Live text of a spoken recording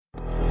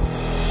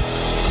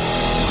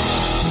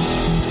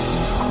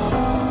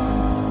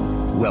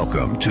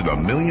Welcome to the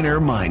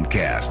Millionaire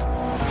Mindcast,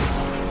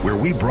 where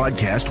we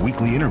broadcast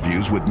weekly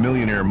interviews with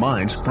millionaire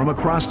minds from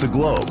across the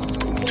globe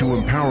to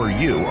empower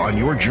you on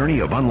your journey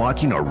of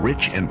unlocking a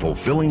rich and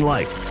fulfilling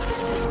life.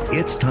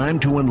 It's time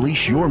to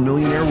unleash your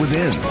millionaire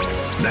within.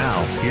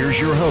 Now, here's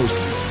your host,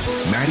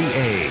 Matty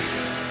A.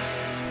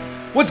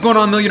 What's going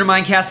on, Millionaire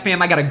Mindcast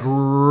fam? I got a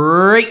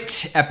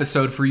great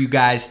episode for you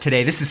guys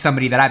today. This is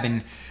somebody that I've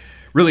been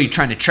really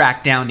trying to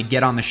track down to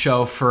get on the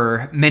show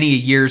for many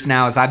years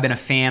now, as I've been a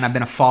fan, I've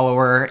been a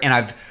follower, and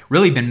I've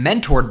really been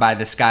mentored by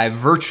this guy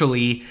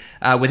virtually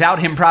without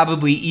him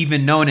probably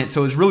even knowing it.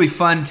 So it was really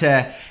fun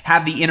to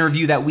have the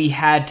interview that we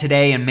had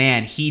today, and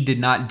man, he did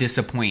not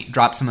disappoint.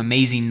 Dropped some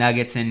amazing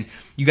nuggets, and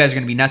you guys are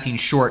going to be nothing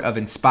short of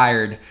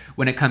inspired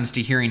when it comes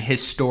to hearing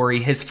his story,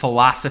 his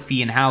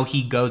philosophy, and how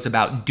he goes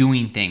about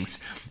doing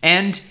things.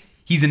 And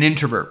he's an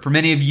introvert. For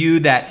many of you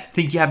that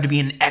think you have to be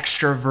an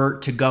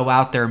extrovert to go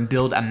out there and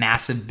build a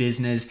massive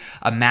business,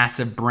 a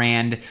massive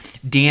brand,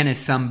 Dan is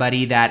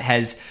somebody that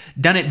has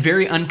done it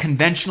very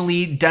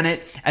unconventionally, done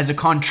it as a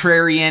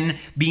contrarian,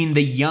 being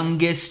the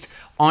youngest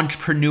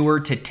entrepreneur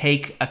to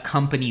take a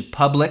company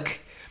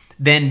public,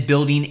 then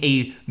building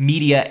a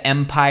media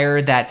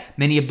empire that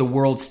many of the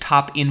world's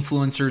top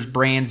influencers,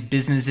 brands,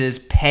 businesses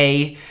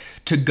pay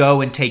to go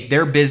and take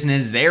their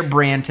business, their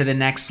brand to the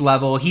next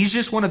level. He's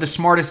just one of the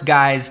smartest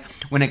guys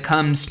when it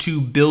comes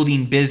to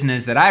building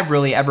business that I've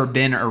really ever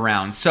been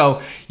around. So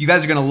you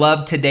guys are going to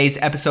love today's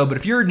episode. But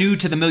if you're new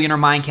to the Millionaire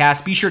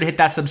Mindcast, be sure to hit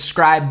that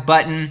subscribe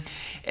button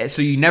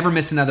so you never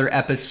miss another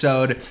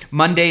episode.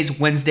 Mondays,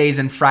 Wednesdays,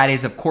 and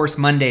Fridays. Of course,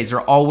 Mondays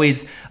are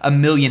always a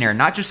millionaire,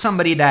 not just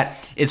somebody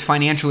that is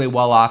financially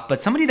well off,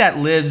 but somebody that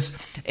lives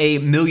a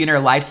millionaire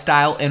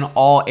lifestyle in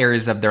all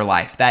areas of their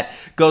life that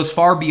goes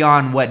far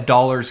beyond what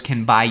dollars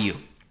can buy you.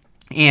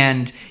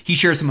 And he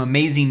shares some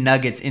amazing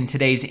nuggets in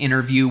today's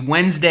interview.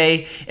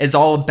 Wednesday is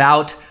all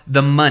about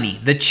the money,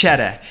 the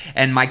cheddar.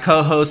 And my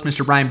co-host,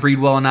 Mr. Brian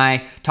Breedwell, and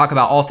I talk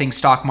about all things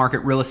stock market,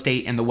 real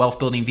estate, and the wealth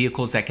building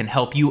vehicles that can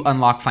help you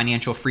unlock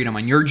financial freedom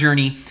on your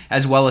journey,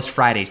 as well as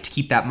Fridays to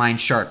keep that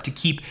mind sharp, to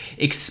keep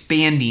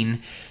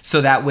expanding so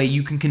that way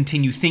you can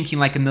continue thinking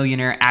like a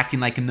millionaire, acting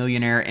like a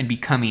millionaire, and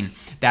becoming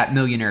that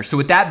millionaire. So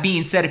with that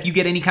being said, if you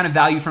get any kind of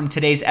value from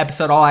today's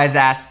episode, all I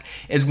ask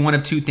is one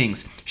of two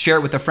things. Share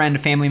it with a friend, a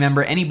family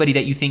member, anybody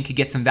that you think could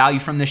get some value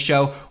from this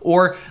show,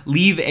 or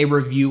leave a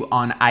review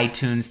on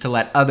iTunes to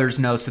let others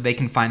know so they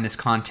can find this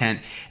content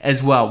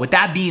as well. With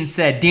that being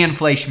said, Dan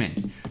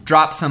Fleyshman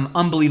dropped some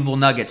unbelievable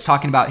nuggets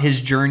talking about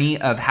his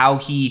journey of how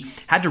he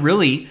had to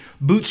really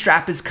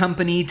bootstrap his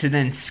company to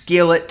then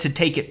scale it, to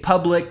take it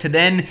public, to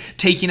then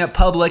taking it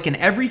public, and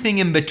everything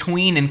in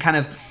between, and kind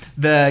of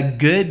the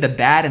good, the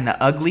bad, and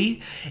the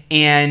ugly,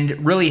 and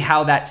really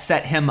how that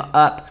set him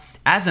up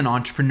as an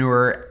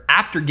entrepreneur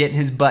after getting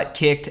his butt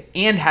kicked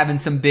and having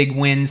some big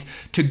wins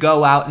to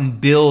go out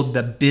and build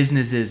the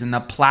businesses and the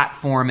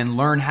platform and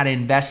learn how to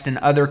invest in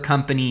other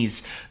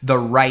companies the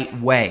right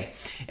way.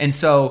 And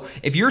so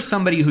if you're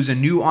somebody who's a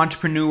new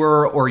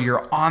entrepreneur or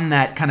you're on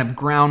that kind of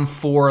ground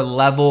floor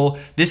level,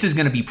 this is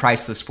going to be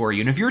priceless for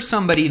you. And if you're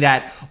somebody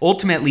that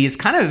ultimately is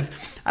kind of,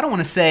 I don't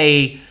want to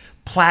say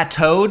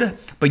plateaued,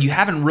 but you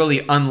haven't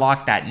really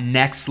unlocked that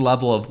next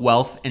level of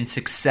wealth and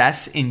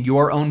success in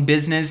your own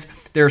business,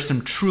 there are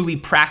some truly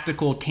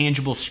practical,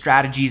 tangible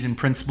strategies and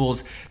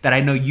principles that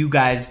I know you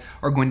guys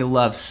are going to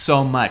love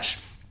so much.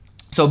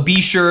 So be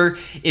sure,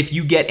 if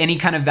you get any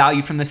kind of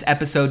value from this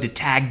episode, to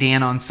tag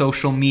Dan on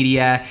social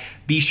media.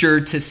 Be sure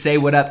to say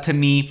what up to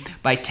me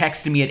by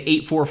texting me at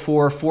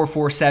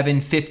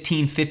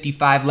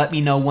 844-447-1555. Let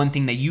me know one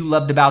thing that you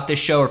loved about this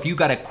show. Or if you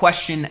got a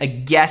question, a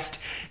guest,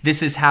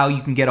 this is how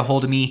you can get a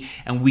hold of me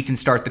and we can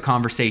start the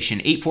conversation.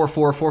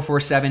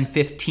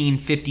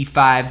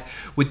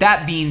 844-447-1555. With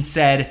that being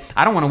said,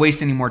 I don't want to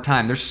waste any more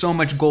time. There's so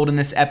much gold in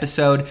this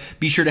episode.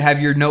 Be sure to have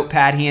your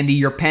notepad handy,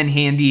 your pen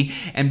handy,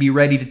 and be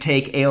ready to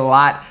take a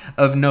lot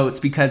of notes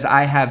because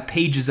I have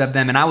pages of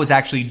them and I was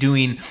actually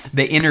doing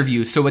the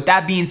interview. So with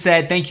that being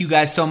said, thank you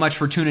guys so much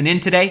for tuning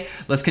in today.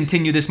 Let's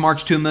continue this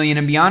march to $1 million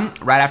and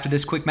beyond right after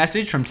this quick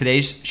message from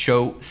today's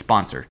show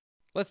sponsor.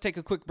 Let's take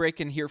a quick break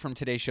and hear from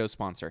today's show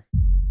sponsor.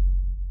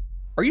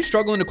 Are you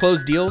struggling to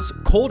close deals?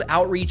 Cold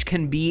outreach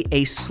can be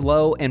a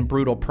slow and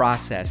brutal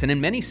process, and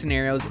in many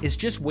scenarios, it's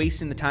just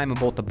wasting the time of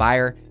both the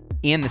buyer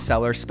and the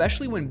seller,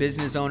 especially when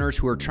business owners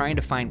who are trying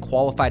to find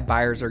qualified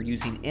buyers are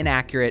using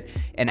inaccurate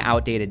and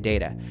outdated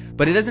data.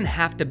 But it doesn't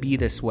have to be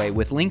this way.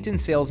 With LinkedIn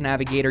Sales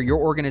Navigator, your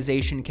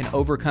organization can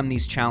overcome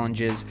these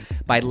challenges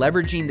by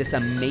leveraging this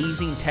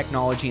amazing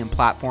technology and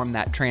platform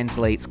that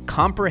translates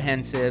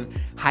comprehensive,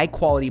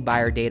 high-quality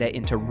buyer data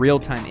into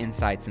real-time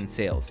insights in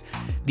sales.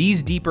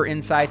 These deeper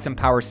insights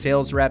empower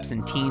sales reps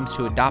and teams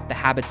to adopt the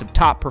habits of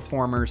top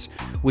performers,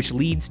 which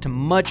leads to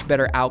much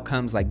better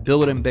outcomes like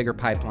building bigger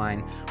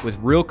pipeline with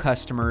real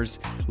customers,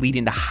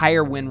 leading to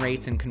higher win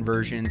rates and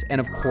conversions,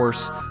 and of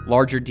course,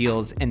 larger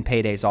deals and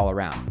paydays all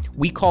around.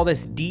 We call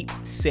this deep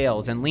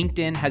sales, and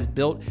LinkedIn has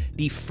built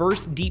the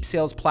first deep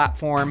sales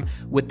platform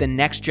with the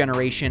next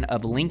generation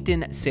of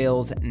LinkedIn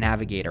Sales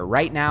Navigator.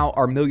 Right now,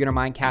 our Millionaire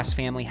Mindcast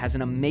family has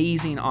an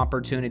amazing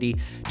opportunity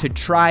to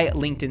try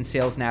LinkedIn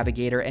Sales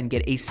Navigator and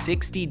get a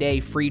 60-day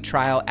free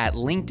trial at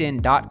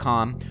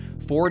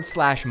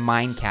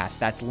linkedin.com/Mindcast.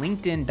 That's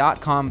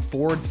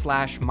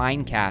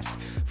linkedin.com/Mindcast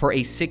for a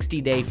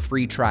 60-day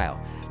free trial.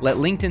 Let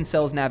LinkedIn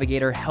Sales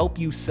Navigator help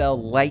you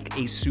sell like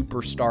a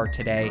superstar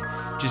today.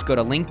 Just go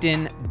to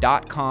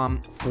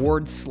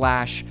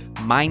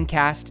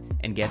linkedin.com/Mindcast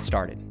and get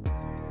started.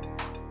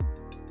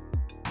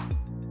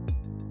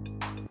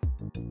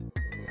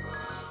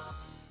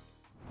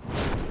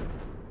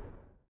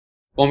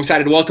 Well, I'm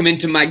excited to welcome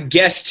into my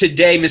guest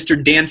today,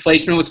 Mr. Dan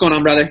Fleyshman. What's going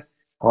on, brother?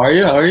 How are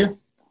you?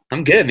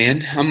 I'm good,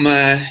 man. I'm,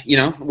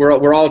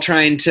 we're all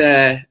trying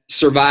to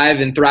survive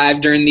and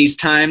thrive during these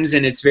times,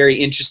 and it's very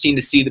interesting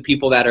to see the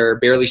people that are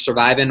barely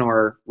surviving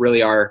or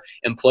really are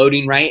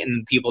imploding, right?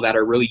 And people that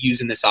are really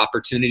using this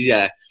opportunity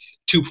to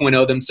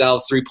 2.0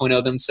 themselves,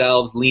 3.0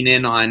 themselves, lean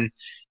in on,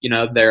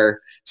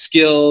 their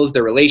skills,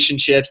 their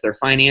relationships, their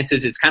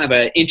finances. It's kind of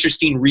an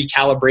interesting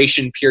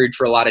recalibration period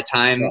for a lot of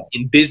time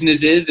in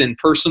businesses and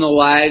personal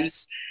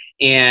lives.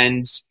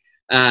 And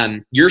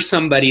you're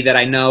somebody that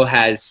I know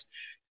has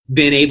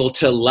been able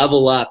to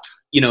level up,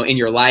 in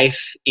your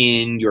life,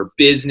 in your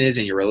business,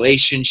 in your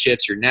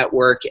relationships, your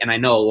network. And I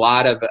know a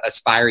lot of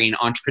aspiring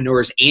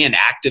entrepreneurs and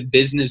active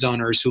business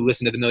owners who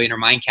listen to the Millionaire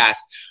Mindcast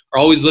are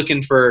always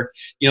looking for,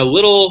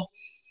 little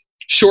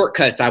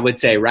shortcuts, I would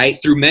say, right?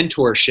 Through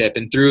mentorship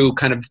and through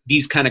kind of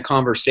these kind of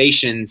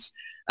conversations.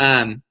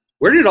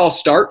 Where did it all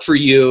start for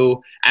you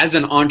as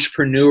an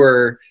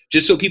entrepreneur,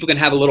 just so people can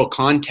have a little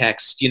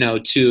context,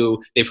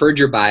 they've heard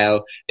your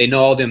bio, they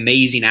know all the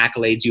amazing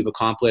accolades you've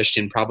accomplished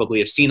and probably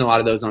have seen a lot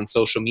of those on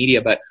social media,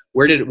 but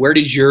where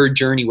did your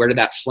journey, where did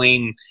that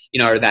flame,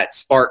 or that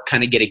spark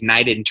kind of get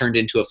ignited and turned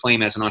into a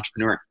flame as an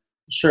entrepreneur?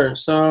 Sure.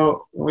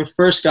 So when we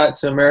first got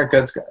to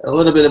America, it's a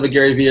little bit of a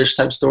Gary Vee-ish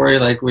type story.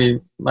 Like, we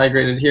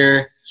migrated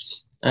here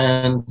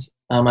and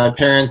my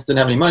parents didn't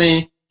have any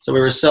money. So we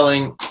were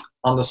selling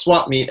on the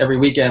swap meet every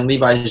weekend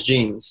Levi's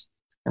jeans.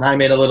 And I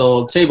made a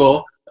little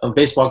table of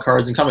baseball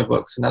cards and comic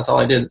books. And that's all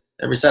I did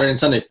every Saturday and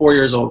Sunday. 4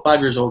 years old,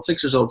 5 years old,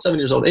 6 years old, 7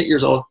 years old, 8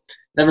 years old.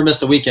 Never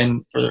missed a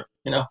weekend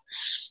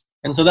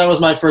And so that was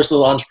my first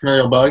little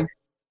entrepreneurial bug.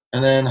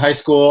 And then high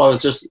school, I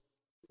was just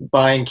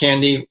buying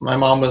candy. My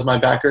mom was my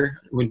backer.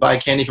 We'd buy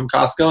candy from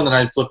Costco, and then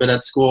I'd flip it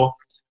at school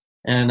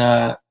and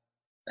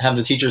have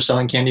the teachers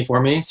selling candy for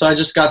me. So I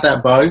just got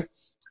that bug.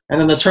 And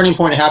then the turning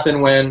point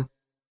happened when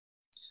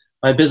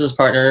my business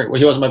partner,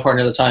 he wasn't my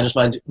partner at the time, just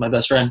my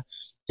best friend,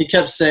 he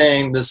kept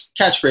saying this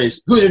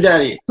catchphrase, "Who's your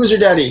daddy? Who's your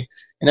daddy?"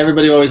 And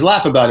everybody would always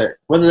laugh about it.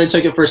 Whether they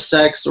took it for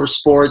sex or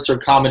sports or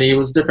comedy, it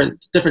was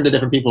different to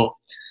different people.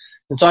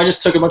 And so I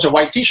just took a bunch of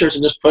white t-shirts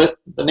and just put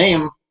the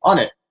name on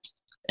it.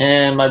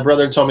 And my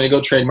brother told me to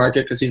go trademark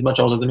it because he's much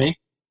older than me.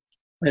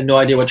 I had no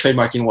idea what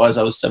trademarking was.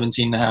 I was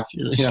 17 and a half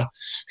years,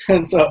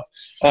 And so,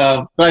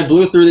 but I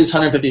blew through these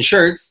 150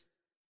 shirts,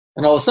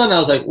 and all of a sudden I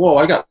was like, whoa,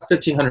 I got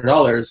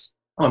 $1,500.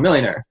 I'm a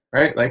millionaire,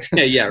 right? Like,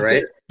 yeah,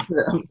 right.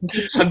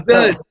 I'm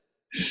done.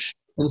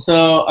 And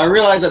so I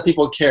realized that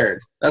people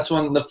cared. That's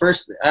when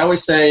I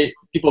always say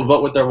people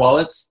vote with their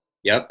wallets.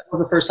 Yep. That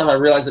was the first time I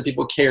realized that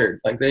people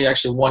cared. Like, they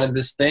actually wanted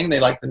this thing. They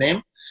liked the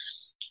name.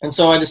 And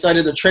so I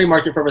decided to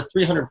trademark it for over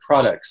 300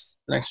 products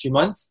the next few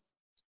months.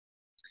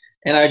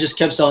 And I just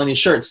kept selling these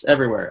shirts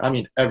everywhere. I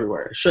mean,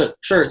 everywhere.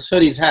 Shirts,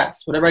 hoodies,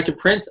 hats, whatever I could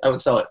print, I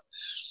would sell it.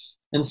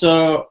 And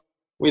so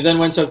we then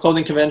went to a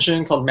clothing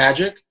convention called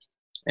Magic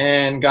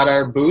and got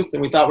our booth.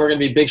 And we thought we were going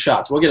to be big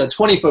shots. We'll get a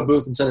 20-foot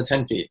booth instead of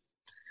 10 feet.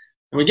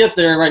 And we get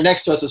there, and right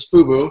next to us is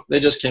FUBU. They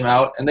just came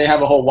out, and they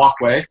have a whole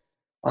walkway.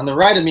 On the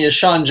right of me is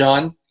Sean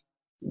John.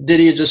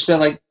 Diddy had just spent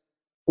like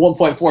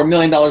 $1.4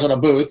 million on a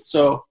booth.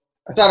 So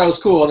I thought I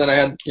was cool, and then I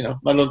had,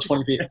 my little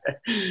 20 feet.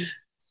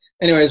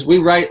 Anyways, we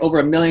write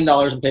over $1 million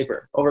in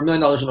paper, over $1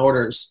 million in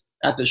orders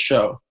at this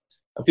show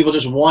of people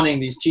just wanting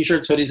these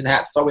t-shirts, hoodies, and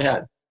hats. That's all we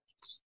had.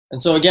 And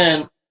so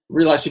again,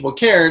 realized people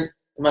cared.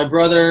 And my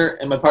brother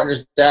and my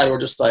partner's dad were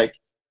just like,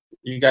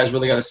 you guys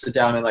really got to sit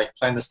down and like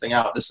plan this thing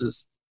out.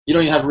 You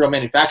don't even have real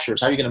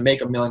manufacturers. How are you going to make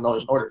 $1 million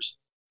in orders,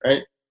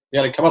 right? You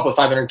got to come up with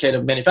 $500K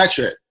to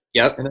manufacture it.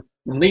 Yep. And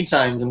lead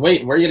times and wait,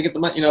 and where are you going to get the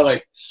money?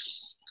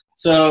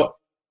 So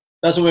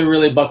that's when we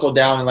really buckled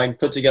down and like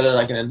put together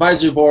like an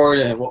advisory board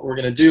and what we're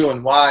going to do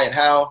and why and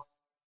how.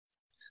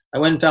 I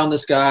went and found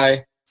this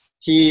guy.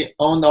 He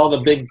owned all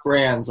the big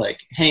brands like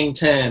Hang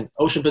 10,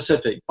 Ocean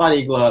Pacific,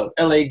 Body Glove,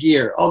 LA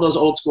Gear, all those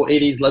old school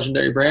 80s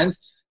legendary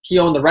brands. He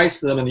owned the rights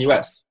to them in the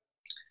US.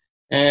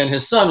 And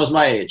his son was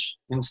my age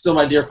and still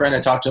my dear friend.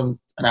 I talked to him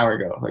an hour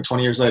ago, like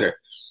 20 years later.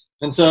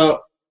 And so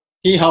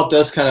he helped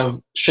us kind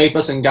of shape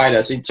us and guide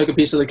us. He took a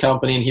piece of the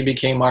company and he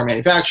became our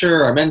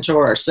manufacturer, our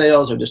mentor, our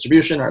sales, our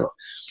distribution,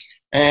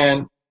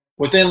 and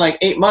within like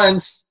 8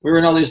 months, we were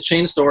in all these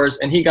chain stores,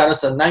 and he got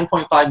us a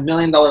 $9.5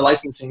 million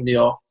licensing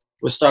deal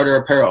with Starter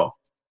Apparel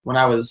when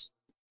I was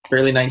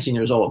barely 19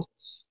 years old.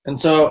 And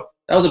so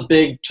that was a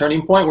big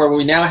turning point where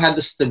we now had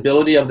the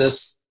stability of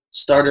this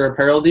Starter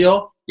Apparel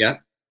deal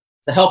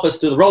to help us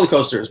through the roller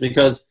coasters,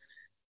 because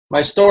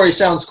my story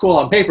sounds cool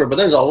on paper, but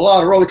there's a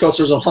lot of roller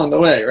coasters along the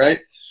way, right?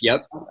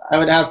 Yep. I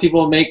would have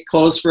people make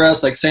clothes for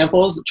us, like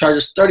samples, charge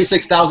us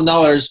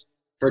 $36,000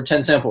 for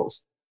 10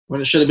 samples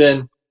when it should have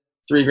been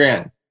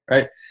 $3,000.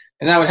 Right?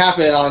 And that would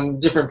happen on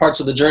different parts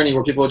of the journey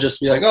where people would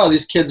just be like, oh,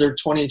 these kids are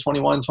 20,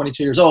 21,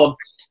 22 years old.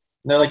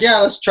 And they're like, yeah,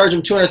 let's charge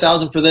them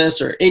 $200,000 for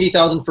this, or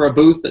 $80,000 for a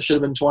booth that should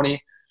have been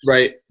 20.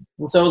 Right.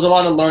 And so it was a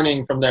lot of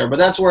learning from there. But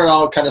that's where it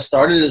all kind of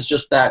started, is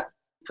just that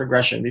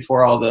progression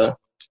before all the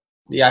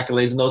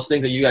accolades and those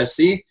things that you guys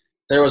see.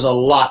 There was a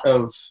lot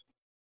of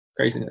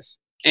craziness.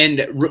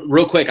 And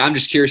real quick, I'm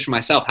just curious for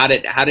myself, how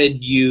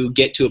did you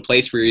get to a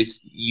place where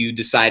you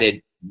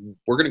decided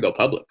we're going to go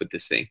public with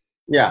this thing?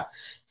 Yeah.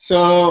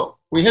 So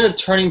we hit a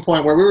turning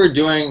point where we were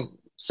doing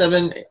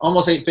 7,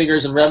 almost 8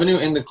 figures in revenue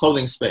in the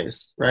clothing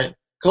space, right?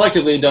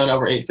 Collectively done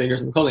over 8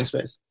 figures in the clothing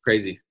space.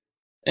 Crazy.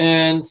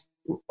 And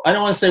I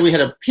don't want to say we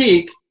hit a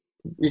peak,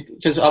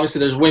 because obviously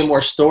there's way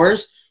more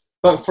stores,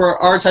 but for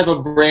our type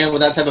of brand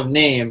with that type of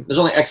name, there's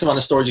only X amount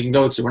of stores you can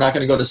go to. We're not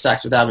going to go to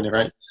Saks Fifth Avenue,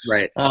 right?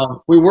 Right.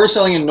 We were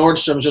selling in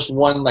Nordstrom's just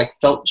one like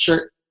felt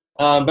shirt.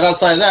 But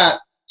outside of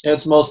that,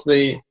 it's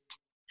mostly,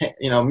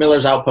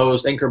 Miller's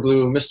Outpost, Anchor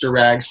Blue, Mr.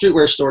 Rag,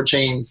 streetwear store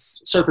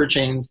chains, surfer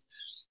chains,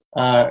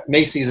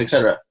 Macy's,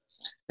 etc.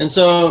 And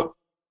so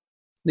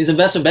these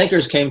investment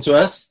bankers came to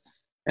us,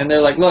 and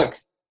they're like, look,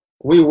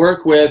 we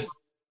work with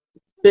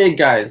big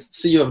guys,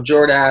 CEO of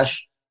Jordache,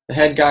 the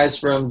head guys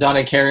from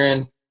Donna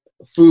Karan,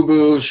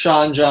 Fubu,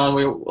 Sean John.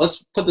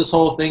 Let's put this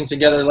whole thing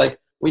together. Like,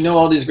 we know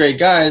all these great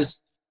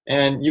guys,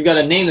 and you've got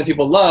a name that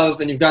people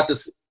love, and you've got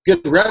this good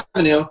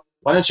revenue.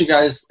 Why don't you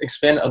guys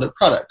expand other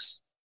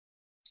products?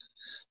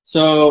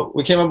 So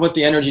we came up with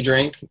the energy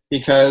drink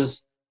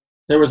because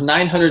there was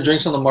 900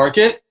 drinks on the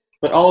market,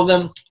 but all of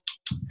them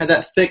had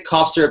that thick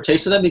cough syrup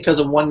taste to them because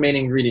of one main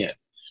ingredient.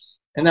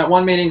 And that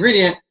one main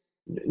ingredient,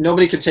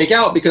 nobody could take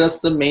out because that's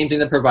the main thing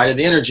that provided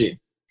the energy.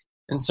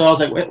 And so I was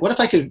like, what if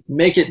I could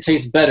make it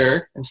taste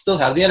better and still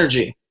have the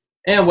energy?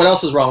 And what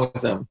else is wrong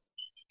with them?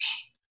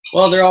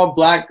 Well, they're all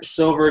black,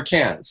 silver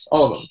cans,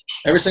 all of them.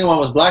 Every single one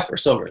was black or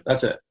silver.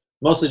 That's it.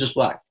 Mostly just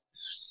black.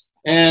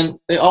 And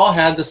they all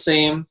had the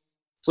same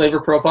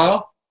flavor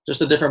profile,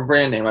 just a different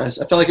brand name. I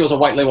felt like it was a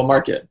white label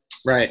market.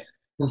 Right.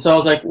 And so I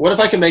was like, what if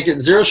I could make it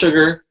 0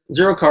 sugar,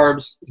 0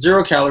 carbs,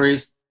 0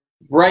 calories,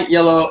 bright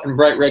yellow and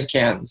bright red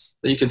cans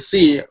that you could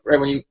see right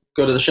when you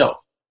go to the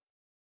shelf?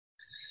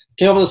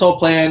 Came up with this whole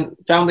plan,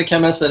 found the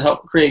chemist that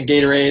helped create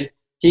Gatorade.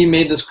 He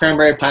made this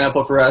cranberry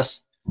pineapple for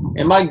us.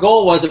 And my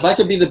goal was, if I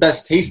could be the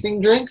best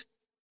tasting drink,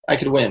 I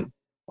could win.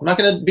 I'm not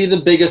going to be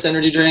the biggest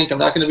energy drink. I'm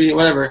not going to be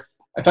whatever.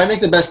 If I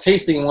make the best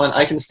tasting one,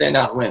 I can stand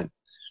out and win.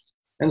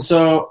 And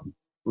so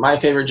my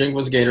favorite drink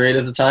was Gatorade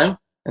at the time.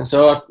 And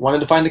so I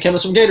wanted to find the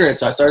chemist from Gatorade.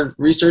 So I started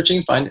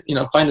researching, find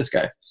this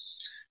guy.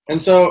 And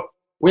so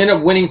we ended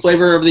up winning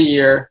flavor of the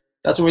year.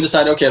 That's when we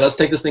decided, okay, let's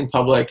take this thing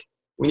public.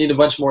 We need a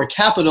bunch more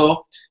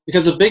capital,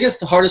 because the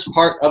biggest, hardest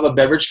part of a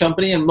beverage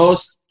company and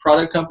most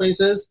product companies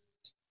is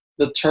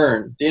the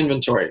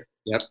inventory.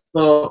 Yep.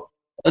 So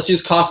let's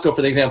use Costco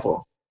for the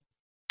example.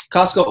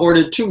 Costco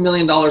ordered $2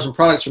 million in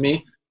products from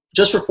me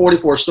just for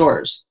 44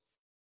 stores.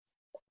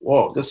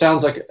 Whoa, this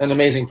sounds like an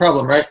amazing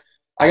problem, right?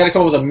 I got to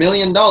come up with $1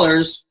 million.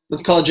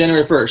 Let's call it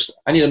January 1st.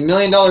 I need $1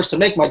 million to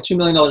make my $2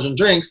 million in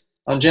drinks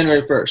on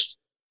January 1st.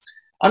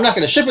 I'm not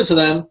going to ship it to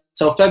them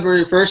until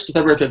February 1st to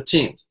February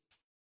 15th.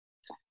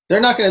 They're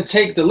not going to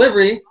take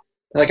delivery,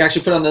 like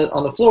actually put on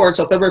the floor,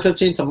 until February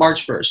 15th to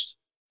March 1st.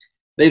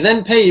 They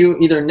then pay you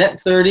either net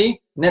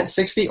 30, net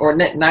 60, or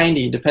net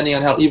 90, depending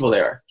on how evil they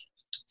are.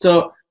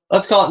 So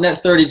let's call it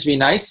net 30 to be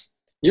nice.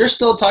 You're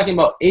still talking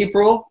about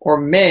April or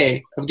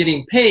May of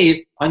getting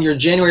paid on your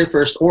January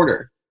 1st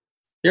order.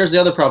 Here's the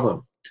other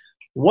problem.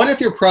 What if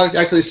your product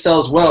actually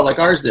sells well like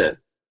ours did?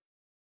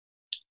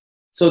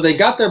 So they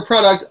got their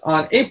product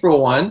on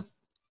April 1.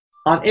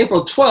 On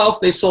April 12th,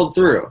 they sold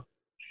through.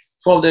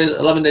 12 days,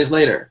 11 days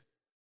later.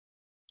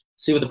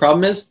 See what the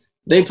problem is?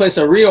 They place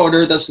a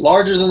reorder that's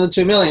larger than the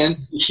 2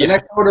 million. The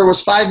next order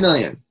was 5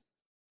 million.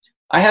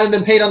 I haven't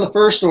been paid on the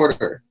first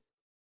order.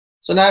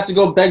 So now I have to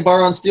go beg,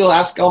 borrow, and steal,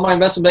 ask all my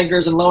investment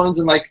bankers and loans,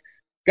 and like,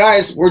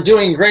 guys, we're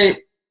doing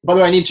great. By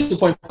the way, I need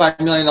 $2.5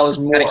 million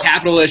more. Got a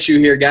capital issue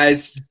here,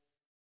 guys.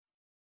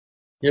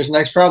 Here's the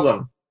next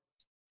problem.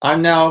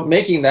 I'm now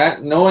making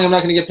that, knowing I'm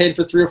not going to get paid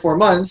for 3 or 4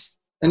 months.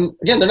 And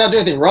again, they're not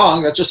doing anything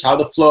wrong. That's just how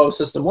the flow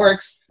system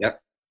works.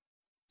 Yep.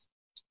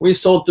 We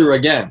sold through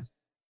again.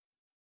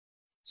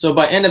 So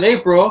by end of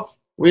April,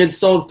 we had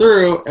sold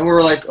through, and we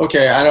were like,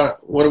 okay,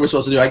 what are we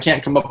supposed to do? I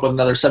can't come up with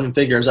another 7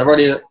 figures. I've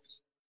already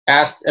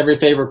asked every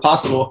favor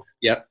possible.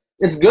 Yep.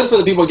 It's good for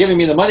the people giving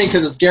me the money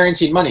because it's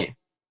guaranteed money.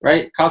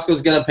 right?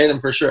 Costco's going to pay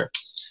them for sure.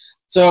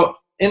 So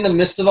in the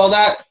midst of all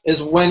that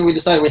is when we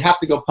decided we have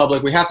to go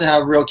public. We have to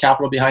have real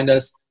capital behind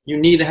us. You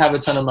need to have a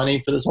ton of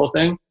money for this whole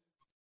thing.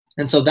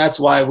 And so that's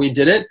why we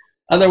did it.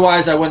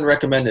 Otherwise, I wouldn't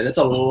recommend it. It's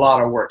a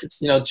lot of work.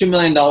 It's, $2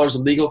 million of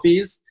legal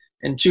fees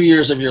in 2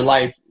 years of your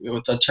life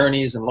with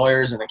attorneys and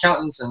lawyers and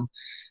accountants and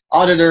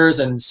auditors.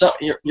 And so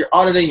you're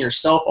auditing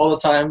yourself all the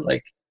time.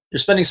 Like, you're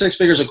spending 6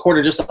 figures a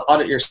quarter just to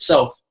audit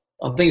yourself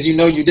on things you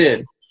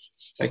did.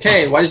 Like,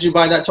 hey, why did you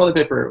buy that toilet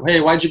paper?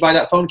 Hey, why did you buy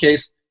that phone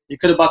case? You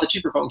could have bought the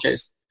cheaper phone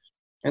case.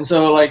 And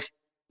so, like,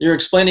 you're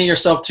explaining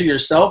yourself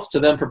to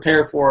then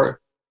prepare for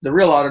the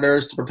real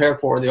auditors to prepare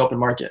for the open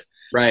market.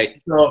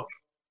 Right. So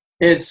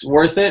it's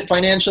worth it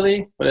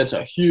financially, but it's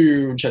a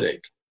huge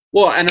headache.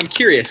 Well, and I'm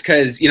curious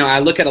because, I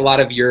look at a lot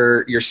of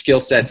your skill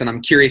sets, and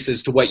I'm curious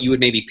as to what you would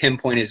maybe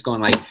pinpoint as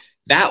going like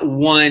that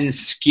one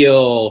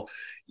skill,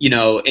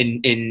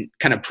 in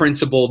kind of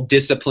principle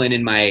discipline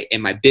in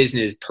my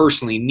business,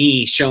 personally,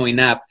 me showing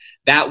up,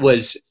 that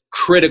was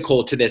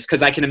critical to this.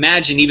 Because I can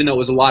imagine, even though it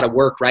was a lot of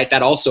work, right,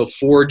 that also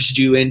forged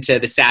you into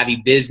the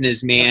savvy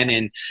businessman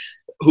and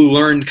who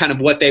learned kind of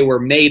what they were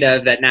made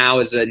of, that now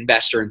is an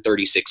investor in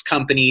 36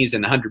 companies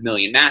and 100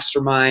 million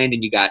mastermind.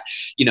 And you got,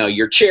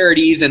 your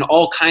charities and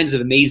all kinds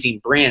of amazing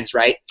brands,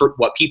 right? For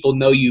what people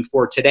know you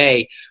for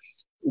today.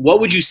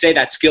 What would you say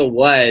that skill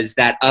was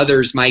that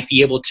others might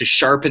be able to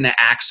sharpen the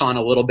axe on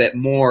a little bit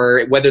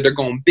more, whether they're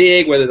going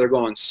big, whether they're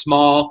going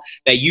small,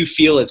 that you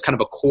feel is kind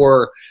of a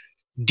core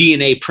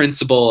DNA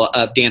principle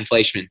of Dan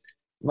Fleyshman?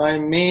 My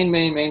main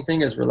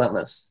thing is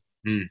relentless.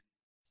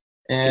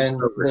 And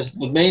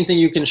the main thing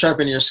you can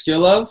sharpen your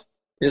skill of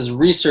is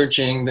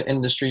researching the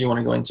industry you want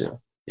to go into.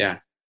 Yeah.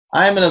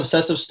 I am an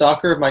obsessive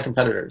stalker of my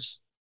competitors.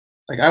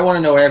 Like, I want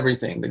to know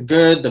everything, the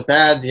good, the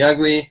bad, the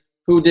ugly,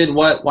 who did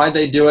what, why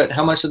they do it,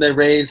 how much did they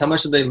raise, how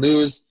much did they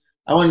lose.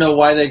 I want to know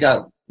why did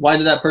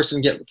that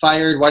person get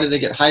fired, why did they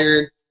get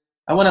hired.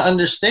 I want to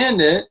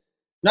understand it,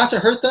 not to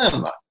hurt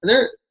them.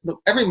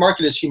 Every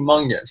market is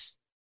humongous.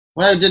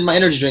 When I did my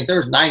energy drink, there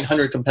was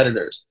 900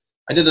 competitors.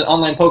 I did an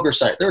online poker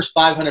site. There was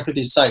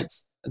 550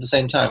 sites at the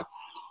same time.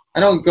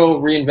 I don't go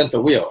reinvent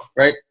the wheel,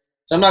 right?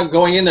 So I'm not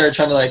going in there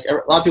trying to, like, a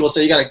lot of people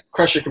say you got to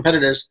crush your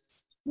competitors.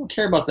 I don't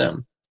care about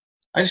them.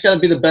 I just got to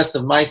be the best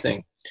of my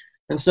thing.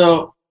 And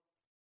so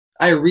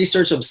I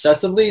research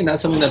obsessively, and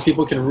that's something that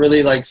people can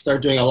really, like,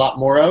 start doing a lot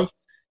more of,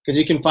 because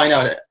you can find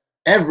out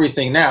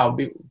everything now.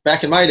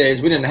 Back in my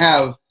days, we didn't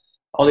have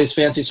all these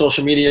fancy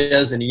social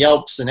medias and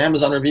Yelps and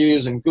Amazon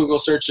reviews and Google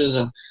searches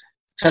and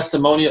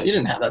testimonial. You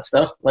didn't have that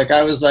stuff. Like,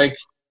 I was like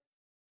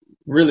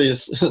really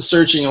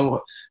searching on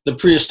the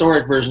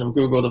prehistoric version of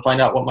Google to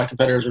find out what my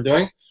competitors were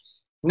doing.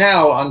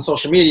 Now on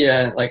social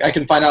media, like, I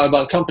can find out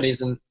about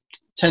companies in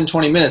 10,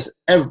 20 minutes,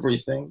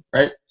 everything,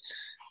 right?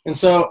 And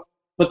so,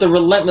 but the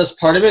relentless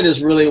part of it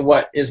is really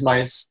what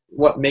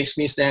makes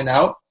me stand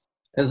out,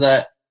 is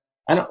that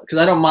I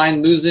don't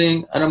mind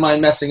losing. I don't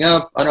mind messing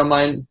up. I don't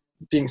mind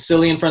being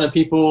silly in front of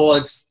people.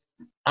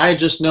 I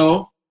just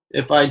know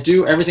if I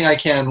do everything I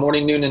can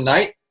morning, noon, and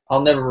night,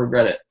 I'll never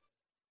regret it.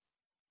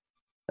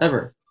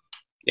 Ever.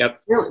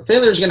 Yep.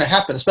 Failure is going to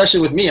happen,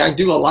 especially with me. I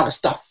do a lot of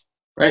stuff,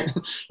 right?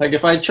 Like,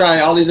 if I try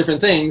all these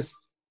different things,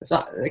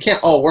 it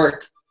can't all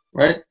work,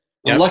 right?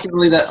 Yep.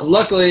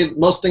 Luckily,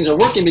 most things are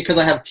working because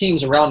I have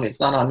teams around me.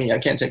 It's not on me. I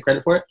can't take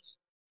credit for it.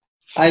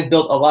 I've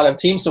built a lot of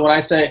teams. So when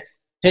I say,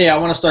 hey, I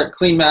want to start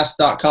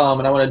cleanmask.com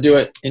and I want to do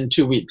it in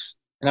 2 weeks,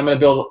 and I'm going to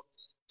build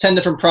 10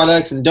 different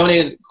products and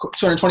donate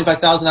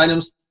 225,000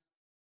 items,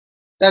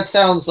 that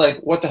sounds like,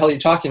 what the hell are you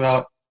talking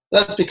about?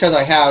 That's because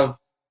I have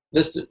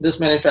this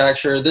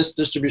manufacturer, this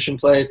distribution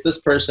place, this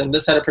person,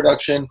 this head of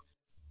production.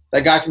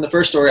 That guy from the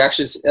first story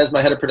actually as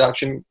my head of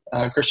production,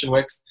 Christian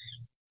Wicks,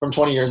 from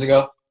 20 years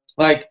ago.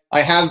 Like,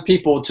 I have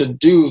people to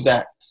do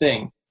that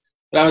thing.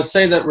 But I would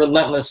say that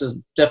relentless is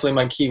definitely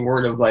my key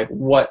word of, like,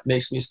 what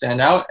makes me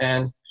stand out.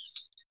 And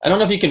I don't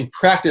know if you can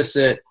practice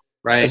it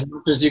right as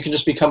much as you can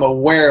just become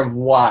aware of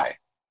why.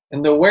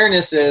 And the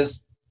awareness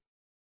is,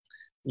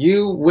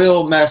 you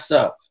will mess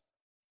up.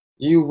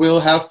 You will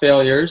have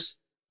failures.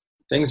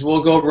 Things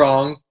will go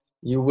wrong.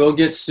 You will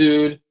get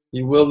sued.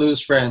 You will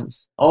lose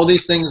friends. All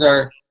these things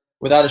are,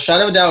 without a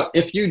shadow of a doubt,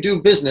 if you do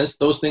business,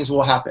 those things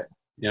will happen.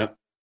 Yep.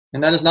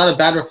 And that is not a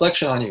bad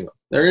reflection on you.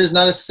 There is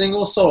not a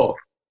single soul,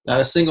 not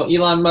a single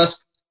Elon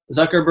Musk,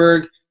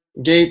 Zuckerberg,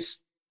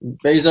 Gates,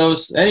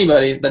 Bezos,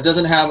 anybody that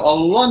doesn't have a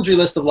laundry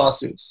list of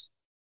lawsuits,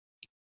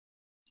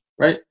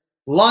 right?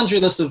 Laundry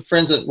list of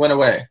friends that went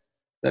away,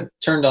 that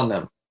turned on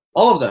them.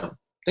 All of them.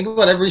 Think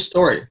about every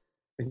story.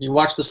 You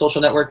watch The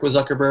Social Network with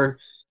Zuckerberg,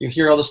 you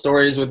hear all the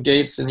stories with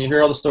Gates, and you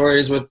hear all the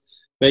stories with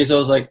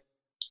Bezos. Like,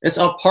 it's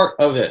a part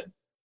of it.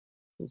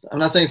 I'm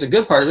not saying it's a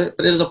good part of it,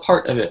 but it is a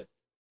part of it.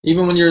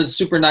 Even when you're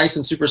super nice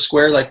and super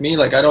square like me,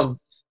 like, I don't,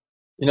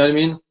 you know what I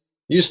mean?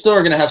 You still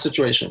are going to have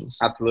situations.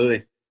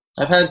 Absolutely.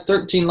 I've had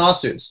 13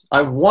 lawsuits.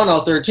 I've won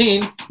all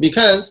 13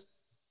 because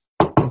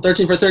I'm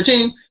 13 for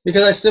 13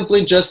 because I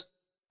simply just,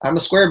 I'm a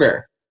square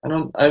bear.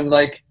 I'm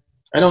like,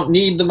 I don't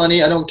need the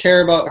money. I don't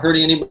care about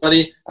hurting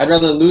anybody. I'd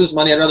rather lose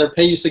money. I'd rather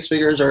pay you 6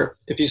 figures, or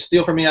if you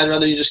steal from me, I'd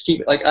rather you just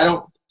keep it. Like,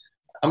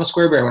 I'm a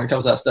square bear when it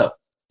comes to that stuff.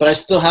 But I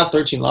still have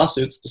 13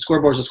 lawsuits. The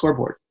scoreboard is a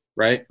scoreboard.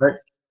 Right.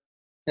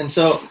 And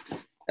so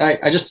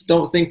I just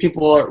don't think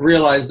people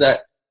realize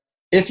that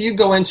if you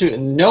go into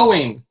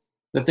knowing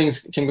that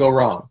things can go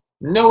wrong,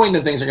 knowing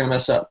that things are going to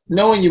mess up,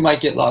 knowing you might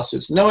get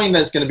lawsuits, knowing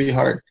that it's going to be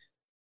hard,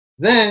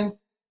 then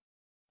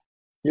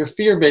your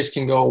fear base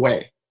can go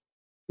away.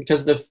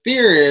 Because the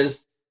fear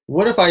is,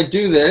 what if I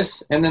do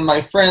this and then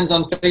my friends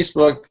on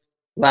Facebook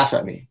laugh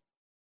at me?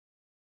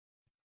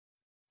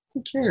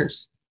 Who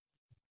cares?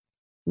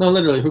 No,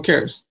 literally, who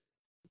cares?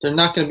 They're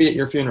not going to be at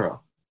your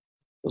funeral.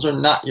 Those are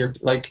not your,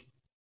 like,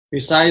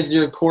 besides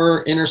your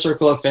core inner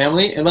circle of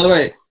family. And by the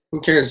way, who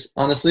cares,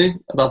 honestly,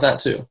 about that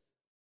too?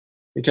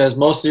 Because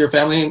most of your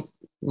family,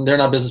 they're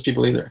not business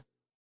people either.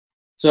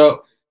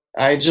 So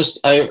I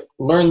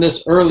learned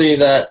this early,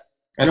 that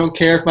I don't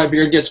care if my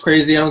beard gets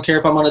crazy. I don't care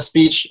if I'm on a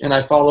speech and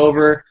I fall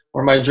over,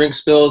 or my drink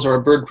spills, or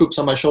a bird poops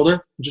on my shoulder.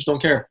 I just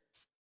don't care.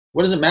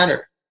 What does it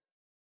matter?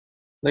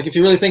 Like, if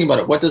you really think about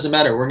it, what does it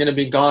matter? We're going to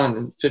be gone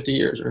in 50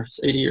 years or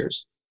 80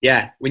 years.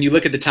 Yeah. When you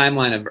look at the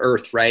timeline of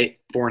Earth, right,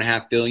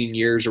 4.5 billion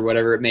years or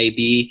whatever it may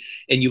be,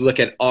 and you look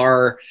at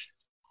our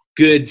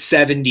good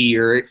 70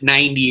 or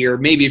 90, or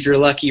maybe if you're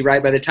lucky,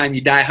 right, by the time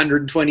you die,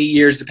 120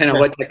 years, depending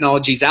on what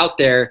technology's out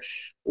there,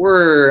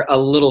 we're a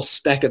little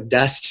speck of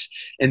dust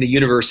in the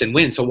universe and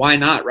win. So why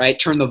not, right?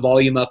 Turn the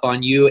volume up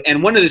on you.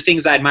 And one of the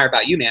things I admire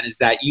about you, man, is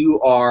that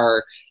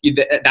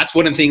that's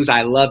one of the things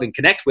I love and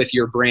connect with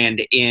your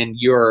brand and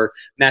your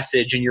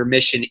message and your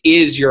mission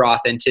is your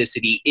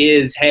authenticity,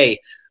 is, hey,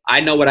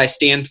 I know what I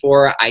stand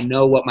for. I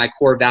know what my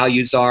core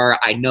values are.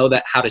 I know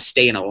that how to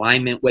stay in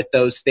alignment with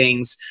those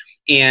things.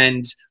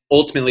 And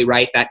ultimately,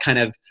 right, that kind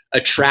of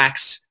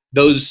attracts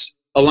those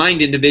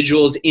aligned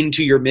individuals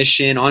into your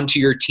mission, onto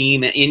your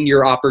team, and in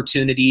your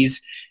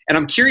opportunities. And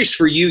I'm curious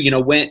for you,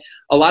 when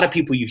a lot of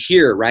people you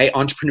hear, right,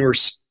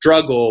 entrepreneurs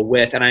struggle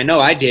with, and I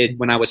know I did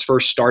when I was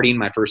first starting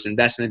my first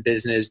investment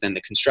business, then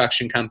the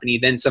construction company,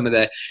 then some of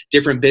the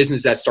different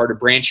businesses that started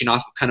branching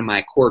off of kind of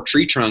my core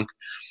tree trunk.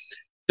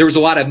 There was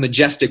a lot of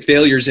majestic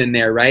failures in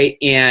there, right?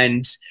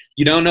 And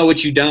you don't know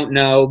what you don't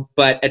know,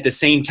 but at the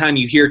same time,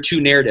 you hear two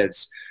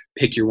narratives.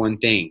 Pick your one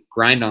thing,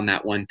 grind on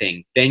that one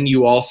thing. Then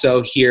you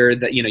also hear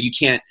that, you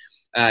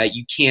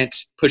can't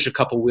push a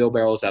couple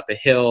wheelbarrows up a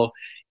hill.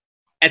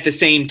 At the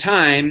same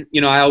time,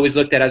 I always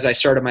looked at, as I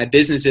started my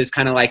businesses,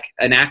 kind of like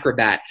an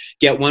acrobat.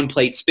 Get one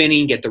plate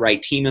spinning, get the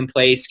right team in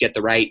place, get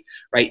the right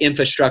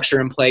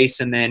infrastructure in place,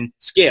 and then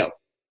scale.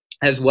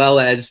 As well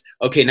as,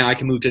 okay, now I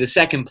can move to the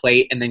second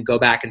plate and then go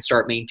back and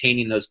start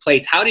maintaining those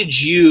plates. How did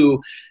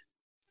you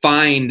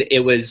find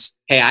it was,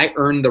 hey, I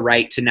earned the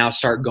right to now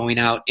start going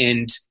out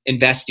and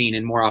investing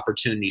in more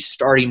opportunities,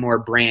 starting more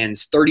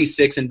brands,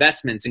 36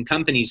 investments in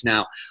companies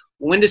now?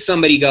 When does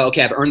somebody go,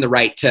 okay, I've earned the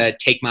right to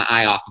take my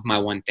eye off of my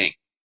one thing?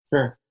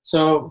 Sure.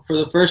 So for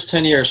the first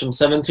 10 years, from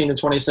 17 to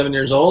 27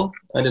 years old,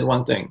 I did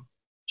one thing,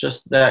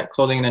 just that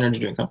clothing and energy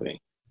drink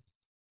company.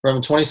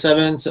 From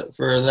 27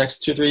 for the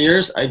next 2-3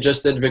 years, I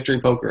just did Victory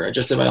Poker. I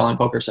just did my online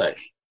poker site.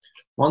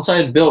 Once I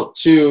had built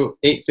 2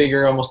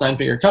 8-figure, almost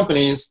 9-figure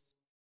companies,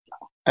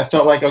 I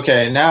felt like,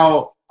 okay,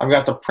 now I've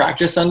got the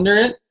practice under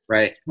it.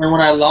 Right. And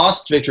when I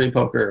lost Victory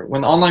Poker,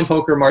 when the online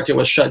poker market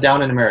was shut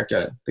down in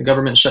America, the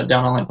government shut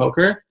down online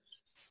poker,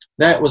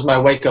 that was my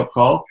wake-up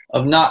call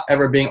of not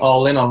ever being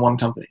all in on one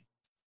company.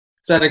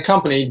 So I had a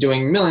company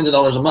doing millions of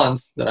dollars a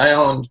month that I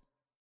owned.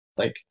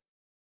 Like,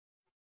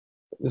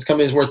 this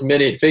company is worth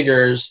mid 8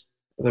 figures.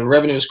 The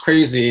revenue is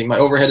crazy. My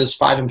overhead is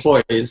 5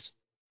 employees.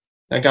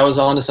 That guy was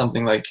on to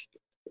something, like,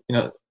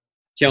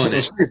 killing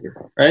it. Crazy,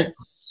 right?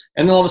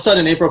 And then all of a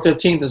sudden, April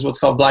 15th is what's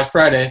called Black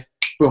Friday.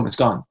 Boom, it's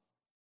gone.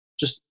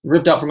 Just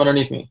ripped out from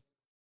underneath me,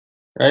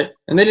 right?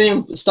 And they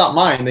didn't even stop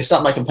mine. They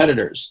stopped my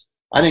competitors.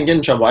 I didn't get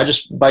in trouble. I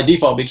just, by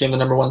default, became the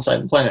 #1 site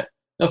on the planet.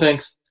 No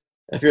thanks.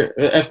 If your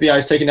FBI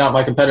is taking out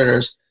my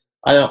competitors,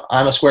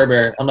 I'm a square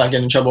bear. I'm not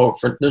getting in trouble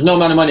for. There's no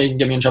amount of money you can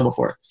get me in trouble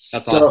for.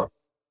 That's awesome.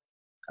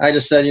 I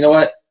just said, you know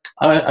what?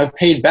 I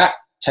paid back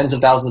tens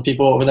of thousands of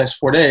people over the next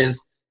 4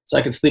 days so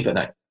I could sleep at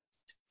night.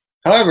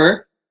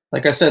 However,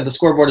 like I said, the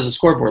scoreboard is a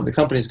scoreboard. The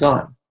company's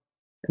gone.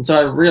 And so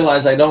I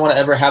realized I don't want to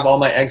ever have all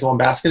my eggs in one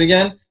basket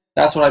again.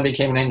 That's when I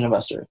became an angel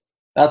investor.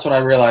 That's when I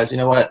realized, you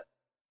know what?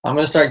 I'm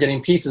going to start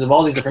getting pieces of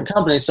all these different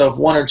companies. So if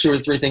 1 or 2 or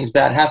 3 things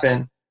bad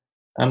happen,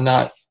 I'm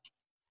not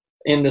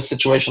in this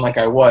situation like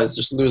I was,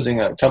 just losing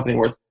a company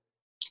worth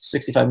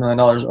 $65 million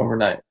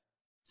overnight.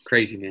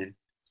 Crazy, man.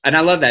 And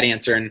I love that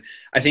answer. And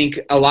I think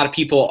a lot of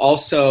people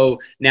also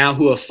now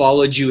who have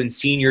followed you and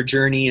seen your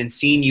journey and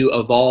seen you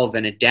evolve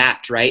and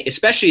adapt, right?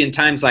 Especially in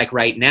times like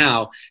right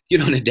now, if you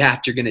don't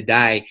adapt, you're going to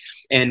die.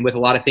 And with a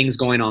lot of things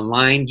going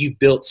online, you've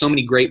built so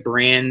many great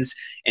brands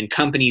and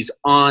companies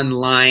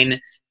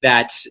online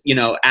that,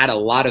 add a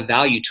lot of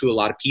value to a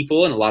lot of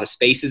people and a lot of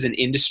spaces and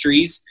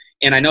industries.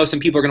 And I know some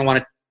people are going to want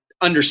to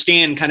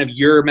understand kind of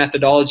your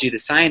methodology, the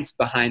science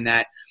behind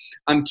that.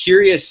 I'm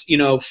curious,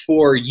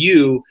 for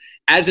you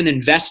as an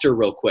investor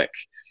real quick,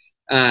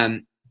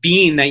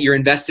 being that you're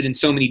invested in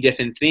so many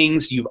different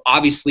things, you've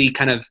obviously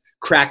kind of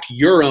cracked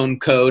your own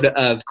code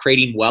of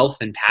creating wealth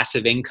and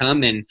passive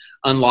income and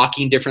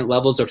unlocking different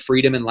levels of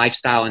freedom and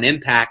lifestyle and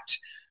impact.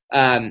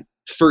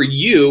 For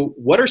you,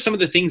 what are some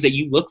of the things that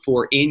you look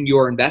for in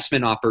your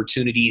investment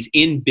opportunities,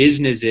 in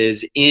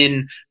businesses,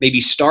 in maybe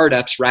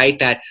startups, right?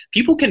 That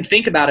people can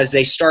think about as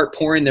they start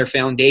pouring their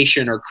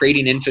foundation or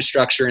creating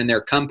infrastructure in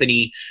their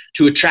company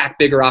to attract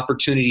bigger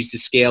opportunities to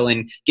scale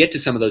and get to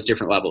some of those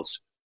different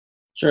levels?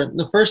 Sure.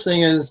 The first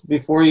thing is,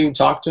 before you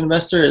talk to an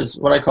investor, is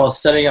what I call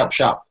setting up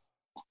shop.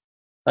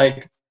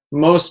 Like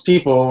most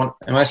people,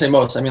 and when I say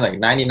most, I mean like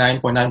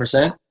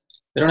 99.9%,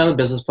 they don't have a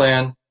business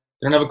plan.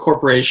 They don't have a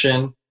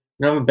corporation.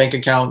 They don't have a bank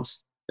account.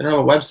 They don't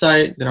have a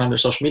website. They don't have their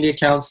social media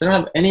accounts. They don't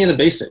have any of the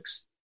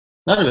basics.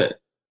 None of it.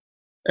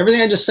 Everything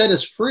I just said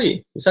is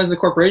free, besides the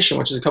corporation,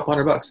 which is a couple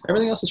 $100.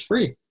 Everything else is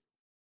free.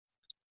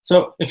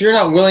 So if you're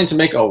not willing to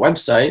make a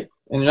website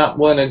and you're not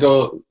willing to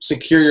go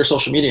secure your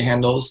social media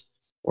handles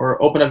or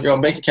open up your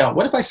own bank account,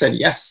 what if I said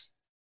yes?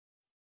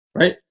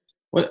 Right?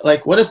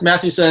 What if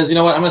Matthew says, you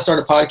know what, I'm going to start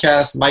a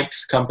podcast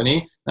mics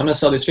company. I'm going to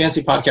sell these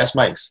fancy podcast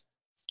mics.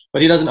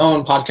 But he doesn't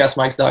own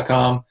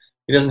podcastmics.com.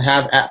 He doesn't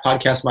have at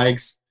Podcast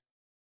Mics.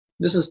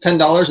 This is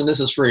 $10 and this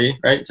is free,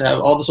 right? To have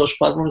all the social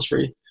platforms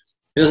free.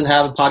 He doesn't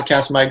have a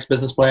Podcast Mics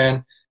business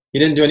plan. He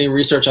didn't do any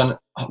research on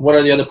what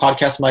are the other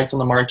podcast mics on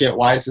the market.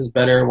 Why is this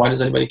better? Why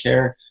does anybody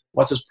care?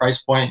 What's his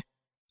price point?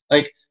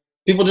 Like,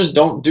 people just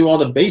don't do all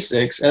the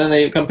basics. And then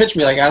they come pitch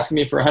me, like asking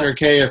me for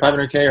 $100K or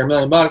 $500K or $1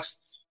 million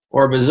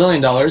or $1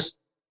 bazillion.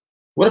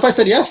 What if I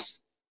said yes?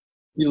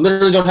 You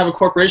literally don't have a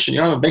corporation.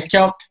 You don't have a bank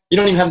account. You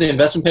don't even have the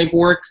investment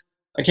paperwork.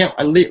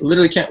 I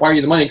literally can't wire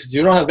you the money because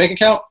you don't have a bank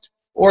account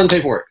or the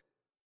paperwork.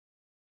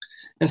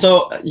 And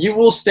so you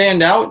will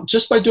stand out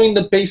just by doing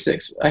the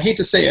basics. I hate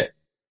to say it.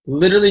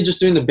 Literally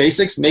just doing the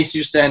basics makes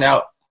you stand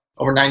out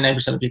over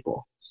 99% of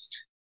people.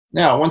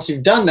 Now, once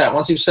you've done that,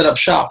 once you've set up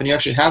shop and you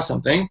actually have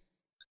something,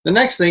 the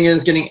next thing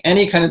is getting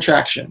any kind of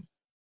traction.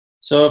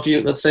 So if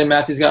you, let's say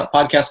Matthew's got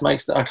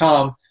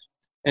podcastmics.com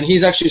and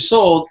he's actually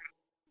sold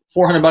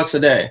 $400 a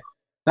day.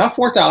 Not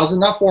 4,000,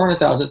 not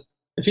 400,000.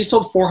 If he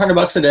sold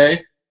 $400 a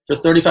day for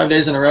 35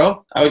 days in a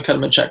row, I would cut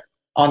him a check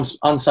on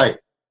site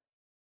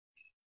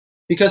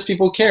because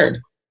people cared.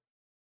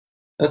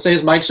 Let's say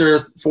his mics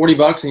are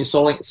 $40 and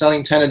he's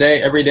selling 10 a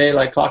day every day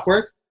like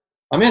clockwork.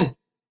 I'm in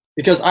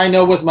because I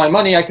know with my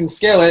money I can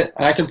scale it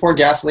and I can pour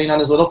gasoline on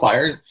his little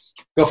fire and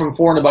go from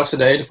 $400 a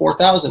day to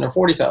 4,000 or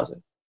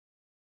 40,000.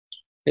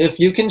 If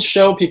you can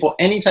show people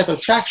any type of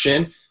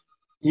traction,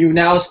 you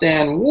now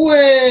stand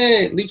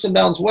leaps and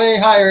bounds way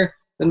higher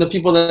than the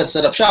people that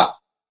set up shop.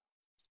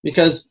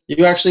 Because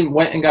you actually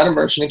went and got a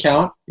merchant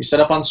account, you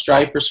set up on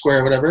Stripe or Square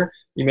or whatever,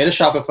 you made a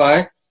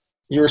Shopify,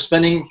 you were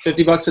spending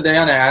 $50 a day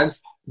on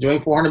ads, doing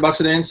 $400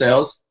 a day in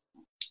sales,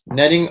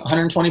 netting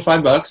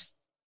 $125.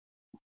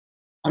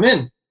 I'm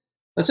in.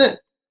 That's it.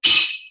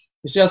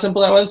 You see how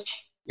simple that was?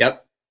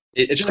 Yep.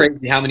 It's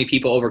crazy how many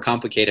people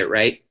overcomplicate it,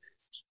 right?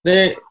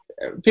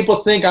 People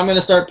think I'm going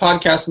to start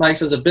Podcast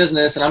Mics as a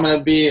business and I'm going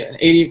to be an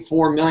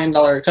 $84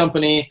 million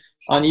company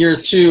on year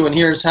 2 and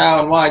here's how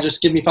and why,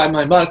 just give me $5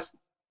 million.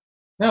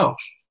 No,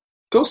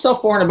 go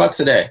sell $400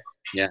 a day.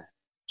 Yeah.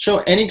 Show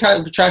any kind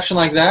of attraction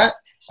like that.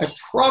 I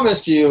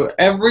promise you,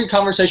 every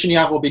conversation you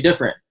have will be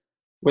different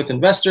with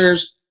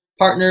investors,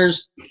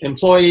 partners,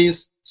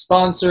 employees,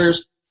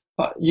 sponsors.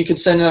 You could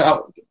send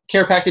out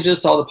care packages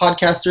to all the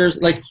podcasters.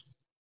 Like,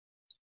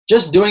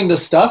 just doing the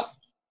stuff,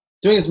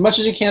 doing as much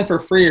as you can for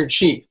free or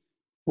cheap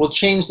will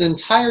change the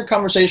entire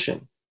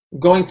conversation.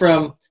 Going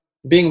from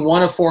being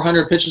one of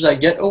 400 pitches I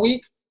get a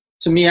week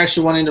to me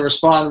actually wanting to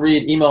respond,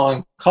 read, email,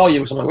 and call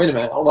you. So I'm like, wait a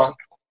minute, hold on.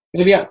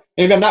 Maybe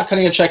I'm not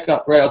cutting a check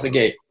right out the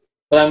gate,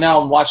 but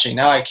I'm watching.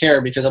 Now I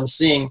care because I'm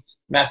seeing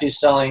Matthew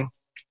selling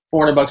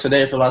 $400 a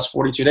day for the last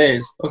 42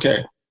 days. Okay,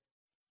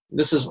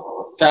 this is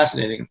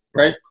fascinating,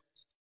 right?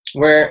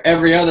 Where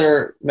every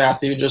other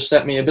Matthew just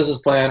sent me a business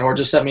plan or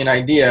just sent me an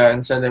idea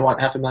and said they want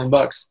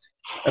 $500,000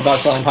 about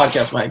selling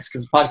podcast mics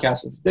because the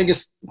podcast is the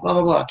biggest, blah,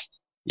 blah, blah.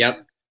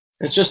 Yep.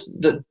 It's just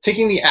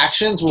taking the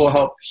actions will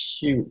help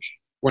huge.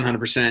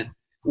 100%.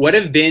 What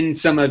have been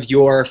some of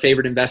your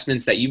favorite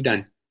investments that you've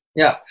done?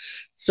 Yeah.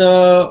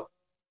 So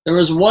there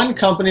was one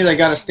company that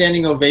got a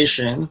standing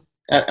ovation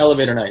at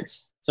Elevator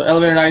Nights. So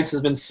Elevator Nights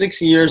has been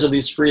 6 years of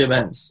these free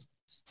events,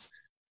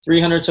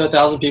 300 to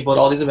 1,000 people at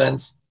all these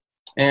events.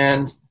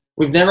 And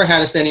we've never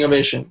had a standing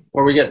ovation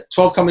where we get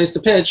 12 companies to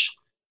pitch.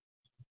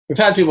 We've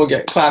had people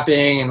get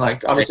clapping and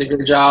like, obviously,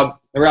 good job.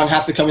 Around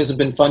half the companies have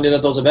been funded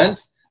at those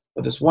events.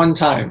 But this one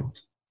time,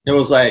 it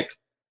was like,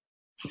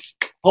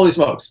 holy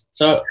smokes.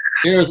 So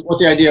here's what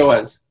the idea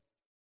was.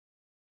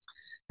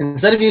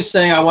 Instead of you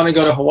saying, I want to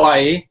go to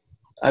Hawaii,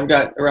 I've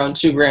got around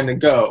 $2,000 to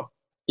go.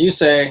 You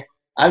say,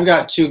 I've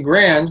got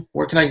 $2,000,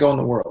 where can I go in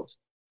the world?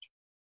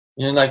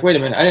 And you're like, wait a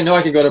minute, I didn't know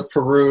I could go to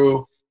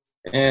Peru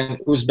and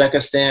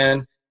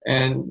Uzbekistan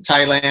and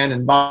Thailand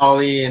and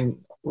Bali and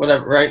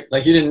whatever, right?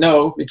 Like you didn't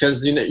know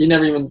because you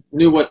never even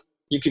knew what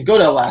you could go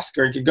to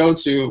Alaska or you could go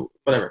to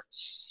whatever.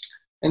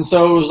 And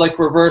so it was like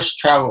reverse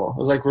travel. It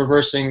was like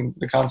reversing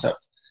the concept.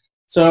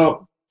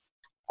 So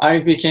I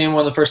became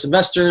one of the first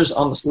investors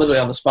literally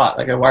on the spot.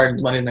 Like I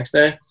wired money the next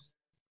day.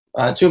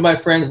 Two of my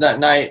friends that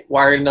night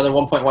wired another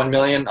 1.1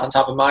 million on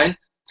top of mine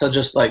to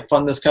just like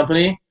fund this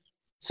company.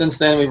 Since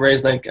then, we've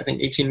raised like, I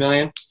think 18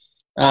 million.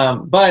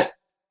 But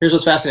here's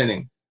what's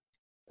fascinating.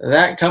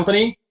 That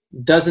company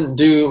doesn't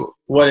do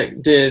what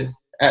it did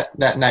at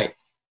that night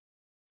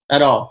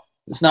at all.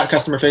 It's not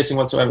customer facing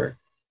whatsoever.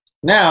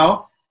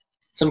 Now,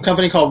 some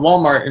company called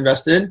Walmart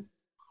invested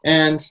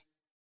and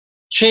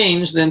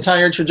changed the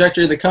entire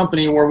trajectory of the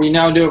company where we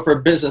now do it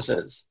for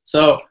businesses.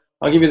 So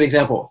I'll give you the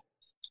example.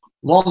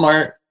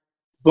 Walmart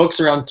books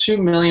around 2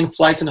 million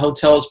flights and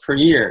hotels per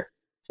year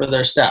for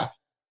their staff.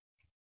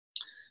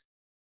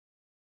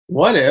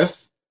 What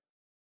if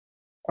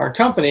our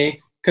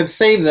company could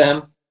save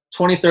them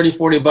 20, 30,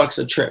 40 bucks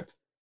a trip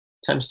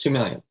times 2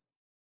 million?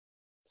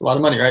 It's a lot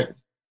of money, right?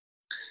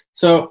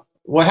 So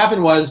what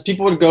happened was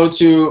people would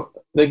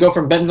they go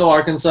from Bentonville,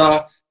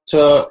 Arkansas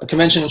to a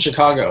convention in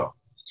Chicago.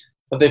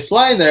 But they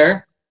fly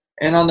there,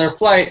 and on their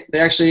flight, they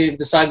actually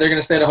decide they're going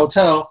to stay at a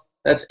hotel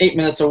that's 8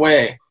 minutes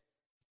away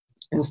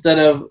instead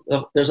of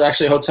there's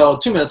actually a hotel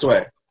 2 minutes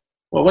away.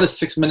 Well, what does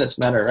 6 minutes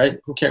matter, right?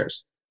 Who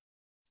cares?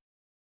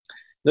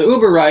 The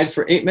Uber ride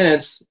for 8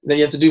 minutes that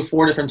you have to do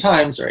 4 different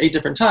times or 8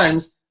 different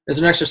times is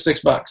an extra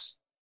 $6.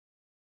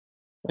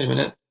 Wait a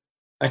minute.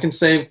 I can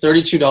save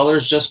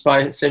 $32 just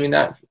by saving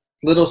that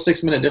little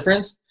 6 minute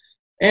difference.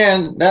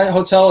 And that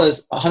hotel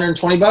is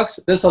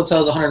 $120. This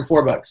hotel is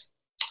 $104.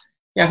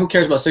 Yeah, who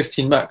cares about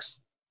 16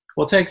 bucks?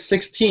 We'll take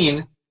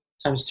 16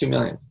 times 2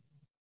 million.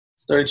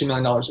 It's $32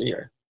 million a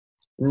year.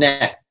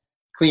 Net,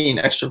 clean,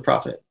 extra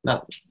profit.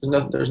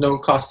 There's no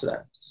cost to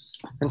that.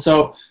 And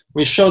so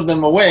we showed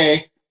them a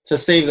way to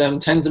save them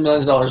tens of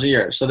millions of dollars a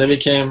year. So they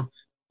became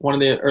one of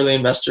the early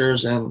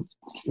investors, and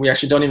we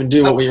actually don't even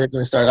do what we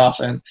originally started off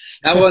in.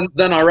 That one's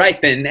done all right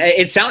then.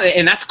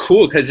 And that's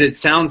cool because it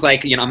sounds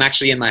like, I'm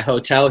actually in my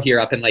hotel here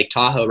up in Lake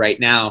Tahoe right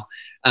now.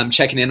 I'm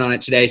checking in on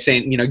it today,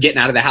 saying, getting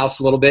out of the house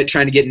a little bit,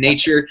 trying to get in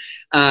nature.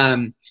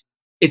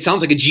 It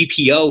sounds like a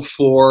GPO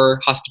for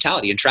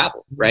hospitality and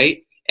travel,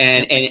 right?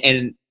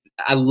 And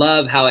I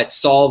love how it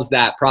solves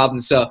that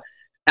problem. So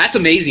that's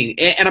amazing.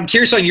 And I'm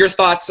curious on your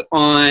thoughts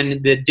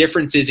on the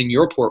differences in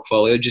your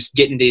portfolio, just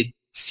getting to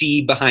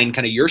see behind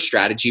kind of your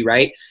strategy,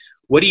 right?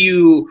 What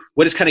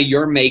is kind of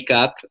your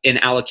makeup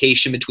and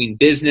allocation between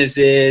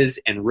businesses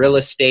and real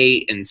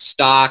estate and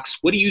stocks?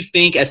 What do you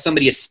think, as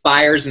somebody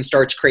aspires and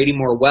starts creating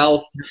more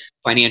wealth,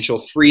 financial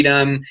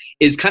freedom,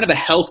 is kind of a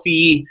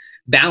healthy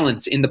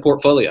balance in the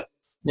portfolio?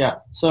 Yeah.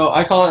 So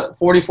I call it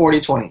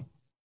 40-40-20.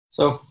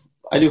 So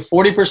I do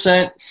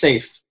 40%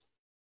 safe.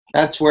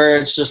 That's where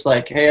it's just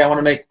like, hey, I want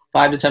to make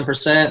 5 to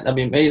 10%. That'd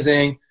be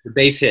amazing. The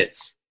base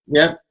hits.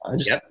 Yep.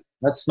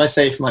 That's my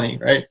safe money,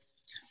 right?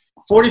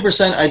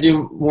 40% I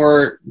do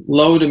more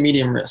low to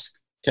medium risk.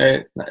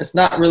 Okay. It's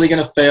not really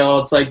going to fail.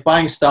 It's like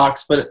buying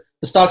stocks, but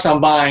the stocks I'm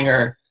buying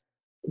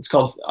it's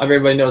called,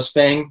 everybody knows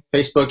FANG,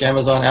 Facebook,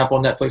 Amazon,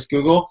 Apple, Netflix,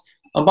 Google.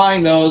 I'm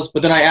buying those,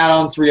 but then I add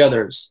on 3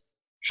 others.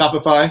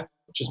 Shopify,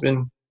 which has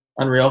been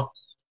unreal.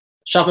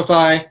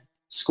 Shopify,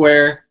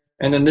 Square,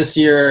 and then this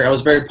year I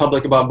was very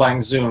public about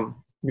buying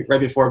Zoom right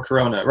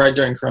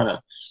during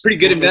Corona. Pretty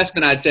good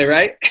investment, I'd say,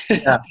 right?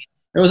 Yeah.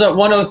 It was at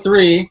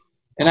 103.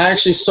 And I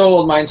actually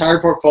sold my entire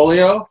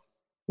portfolio,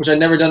 which I'd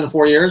never done in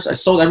 4 years. I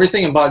sold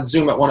everything and bought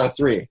Zoom at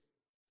 103.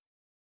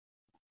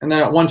 And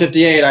then at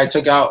 158, I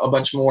took out a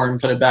bunch more and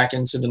put it back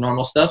into the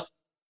normal stuff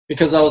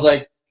because I was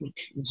like,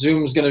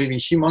 Zoom's going to be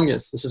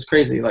humongous. This is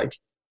crazy. Like,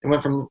 it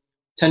went from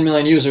 10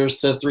 million users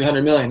to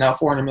 300 million, now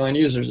 400 million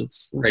users.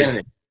 It's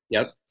insanity.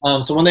 Yep.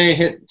 So when they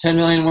hit 10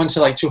 million, went to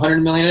like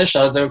 200 million-ish,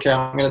 I was like, okay,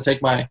 I'm going to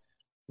take my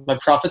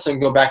profits and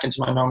go back into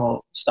my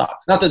normal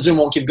stocks. Not that Zoom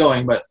won't keep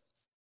going, but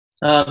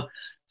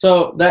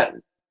so that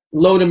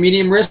low to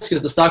medium risk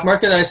is the stock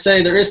market. I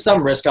say there is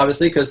some risk,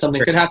 obviously, because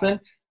something could happen.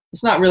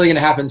 It's not really going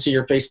to happen to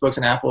your Facebooks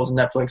and Apples and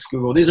Netflix,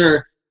 Google. These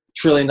are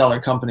trillion-dollar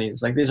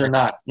companies. Like, these are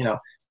not,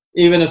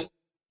 even if,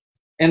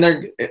 and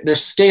they're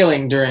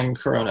scaling during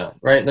Corona,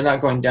 right? They're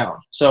not going down.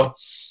 So,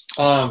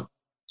 and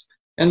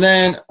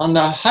then on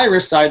the high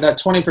risk side, that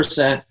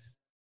 20%,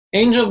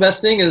 angel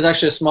investing is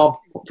actually a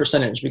small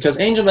percentage because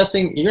angel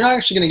investing, you're not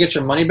actually going to get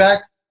your money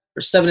back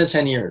for 7 to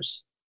 10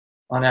 years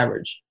on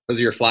average. Those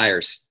are your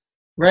flyers.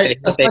 Right?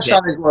 That's my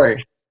shot at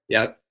glory.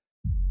 Yep.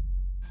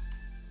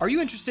 Are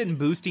you interested in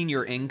boosting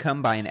your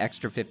income by an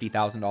extra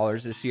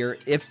 $50,000 this year?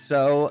 If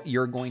so,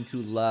 you're going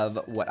to love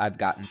what I've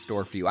got in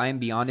store for you. I am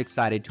beyond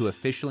excited to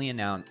officially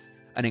announce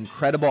an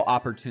incredible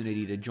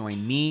opportunity to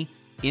join me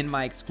in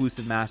my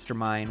exclusive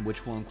mastermind,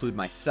 which will include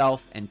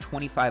myself and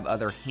 25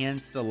 other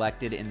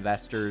hand-selected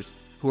investors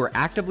who are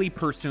actively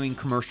pursuing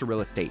commercial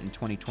real estate in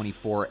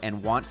 2024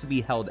 and want to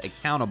be held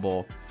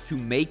accountable to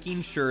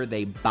making sure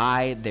they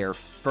buy their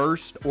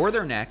first or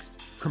their next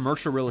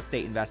commercial real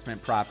estate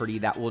investment property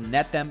that will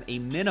net them a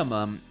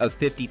minimum of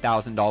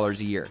 $50,000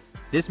 a year.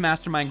 This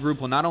mastermind group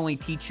will not only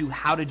teach you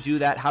how to do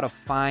that, how to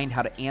find,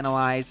 how to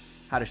analyze,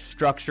 how to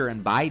structure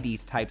and buy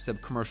these types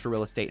of commercial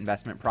real estate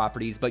investment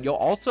properties, but you'll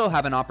also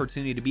have an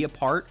opportunity to be a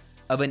part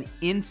of an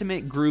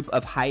intimate group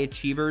of high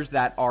achievers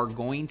that are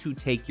going to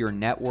take your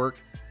network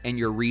and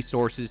your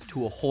resources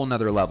to a whole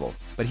nother level.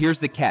 But here's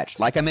the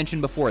catch. Like I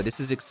mentioned before, this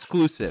is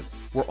exclusive.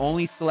 We're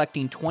only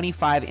selecting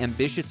 25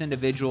 ambitious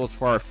individuals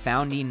for our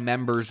founding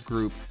members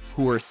group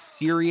who are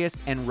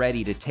serious and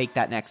ready to take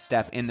that next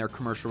step in their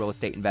commercial real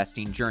estate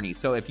investing journey.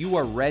 So if you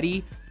are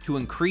ready to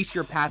increase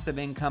your passive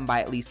income by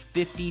at least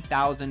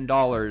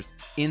 $50,000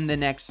 in the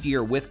next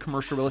year with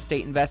commercial real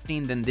estate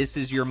investing, then this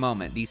is your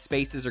moment. These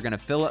spaces are going to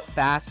fill up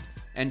fast.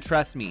 And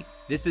trust me,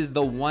 this is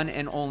the one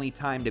and only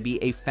time to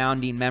be a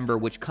founding member,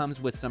 which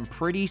comes with some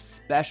pretty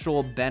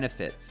special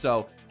benefits.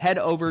 So head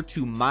over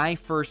to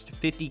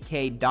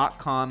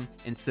myfirst50k.com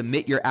and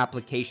submit your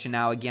application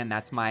now. Again,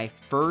 that's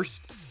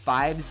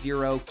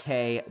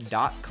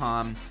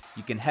myfirst50k.com.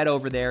 You can head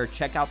over there,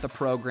 check out the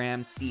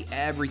program, see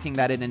everything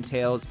that it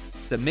entails,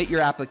 submit your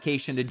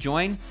application to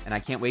join, and I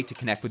can't wait to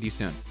connect with you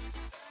soon.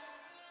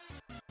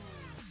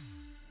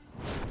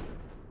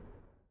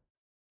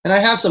 And I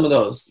have some of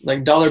those,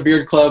 like Dollar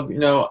Beard Club.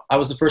 I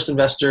was the first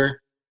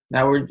investor.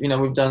 Now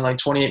we've done like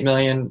 28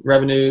 million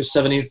revenue,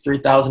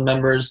 73,000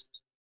 members,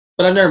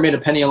 but I've never made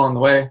a penny along the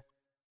way.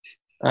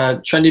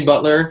 Trendy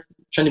Butler,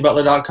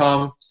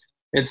 trendybutler.com.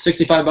 It's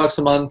 $65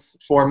 a month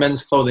for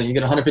men's clothing. You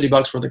get $150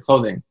 worth of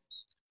clothing.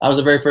 I was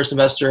the very first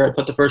investor. I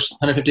put the first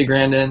 150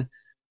 grand in.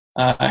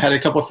 I had a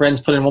couple of friends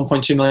put in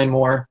 1.2 million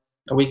more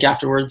a week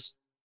afterwards.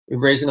 We've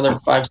raised another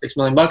 $5-6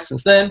 million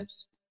since then.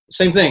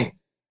 Same thing,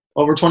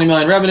 over 20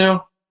 million revenue.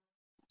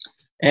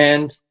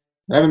 And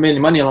I haven't made any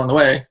money along the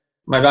way.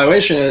 My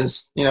valuation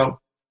is,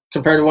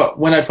 compared to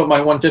when I put my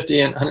 150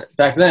 in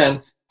back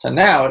then to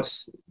now,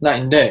 it's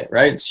night and day,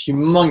 right? It's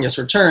humongous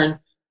return.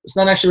 It's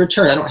not actually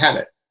return. I don't have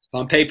it. It's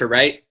on paper,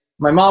 right?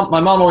 My mom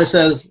always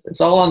says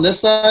it's all on this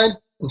side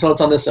until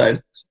it's on this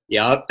side.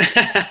 Yep.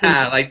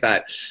 I like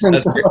that.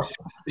 That's good.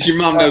 Your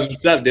mom knows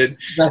what's up, dude.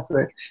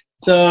 Exactly.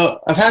 So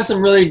I've had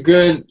some really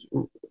good,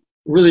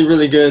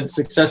 really good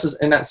successes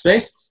in that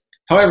space.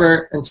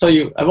 However,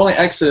 I've only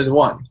exited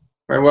one.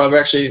 Right,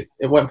 where it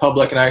went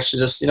public, and I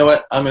actually just,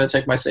 I'm going to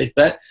take my safe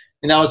bet.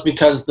 And that was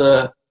because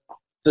the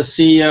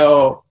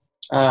CEO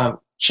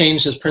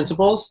changed his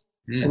principles,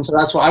 and so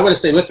that's why I would have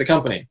stayed with the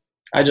company.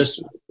 I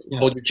just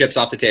hold your chips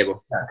off the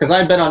table. Because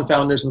I bet on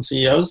founders and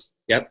CEOs.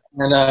 Yep.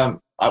 And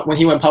when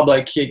he went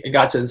public, it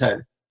got to his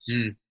head.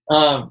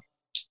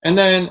 And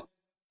then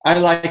I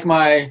like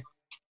my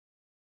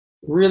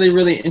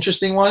really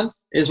interesting one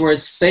is where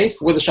it's safe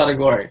with a shot of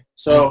glory.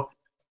 So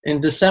in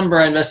December,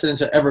 I invested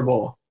into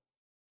Everbowl.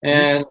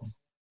 And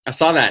I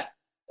saw that.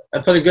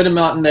 I put a good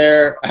amount in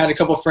there. I had a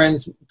couple of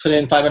friends put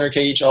in 500K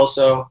each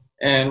also,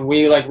 and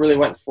we really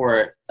went for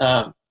it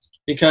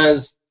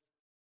because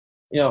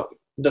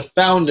the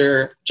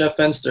founder, Jeff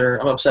Fenster,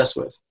 I'm obsessed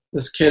with.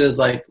 This kid is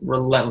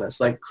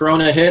relentless.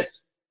 Corona hit,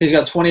 he's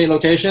got 28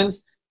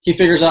 locations. He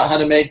figures out how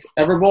to make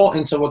Everbowl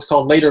into what's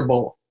called Later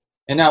Bowl.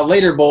 And now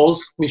Later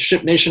Bowls we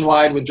ship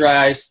nationwide with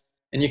dry ice,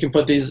 and you can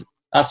put these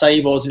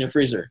acai bowls in your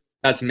freezer.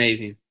 That's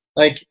amazing.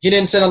 He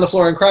didn't sit on the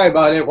floor and cry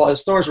about it while his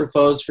stores were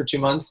closed for 2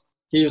 months.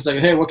 He was like,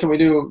 hey, what can we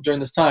do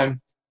during this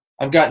time?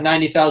 I've got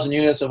 90,000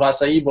 units of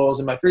acai bowls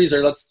in my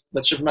freezer. Let's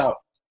ship them out.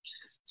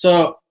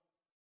 So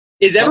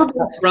is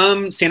Everbowl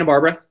from Santa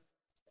Barbara?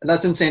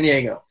 That's in San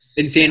Diego.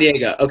 In San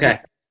Diego. Okay.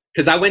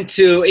 Because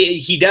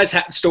he does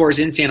have stores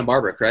in Santa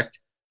Barbara, correct?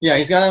 Yeah,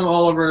 he's got them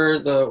all over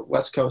the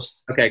West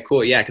Coast. Okay,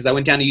 cool. Yeah, because I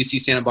went down to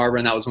UC Santa Barbara,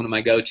 and that was one of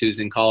my go-tos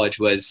in college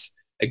was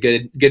a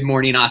good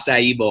morning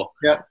acai bowl.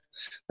 Yeah.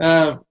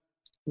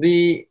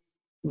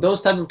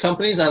 Those type of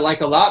companies I like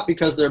a lot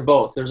because they're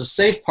both. There's a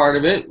safe part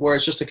of it where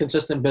it's just a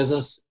consistent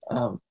business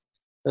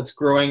that's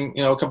growing,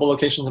 a couple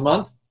locations a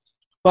month.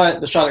 But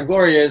the shot of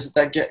glory is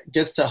that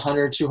gets to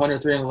 100,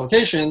 200, 300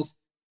 locations,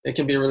 it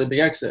can be a really big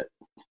exit.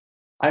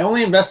 I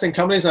only invest in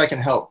companies that I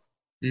can help.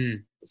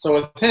 So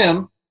with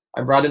him,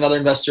 I brought in other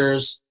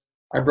investors.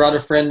 I brought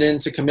a friend in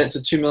to commit to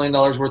 $2 million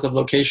worth of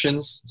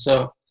locations.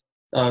 So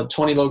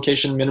 20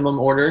 location minimum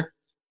order.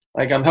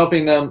 I'm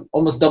helping them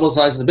almost double the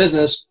size of the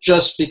business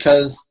just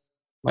because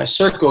my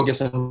circle gets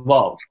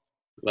involved.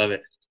 Love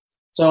it.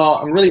 So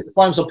that's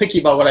why I'm so picky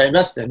about what I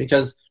invest in,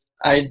 because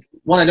I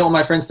don't want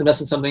my friends to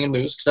invest in something and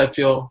lose because I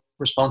feel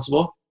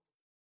responsible.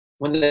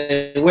 When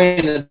they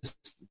win, it's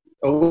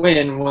a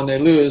win. When they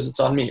lose, it's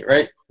on me,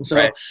 right? And so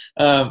right.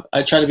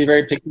 I try to be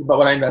very picky about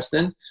what I invest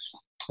in.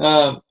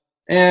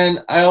 And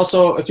I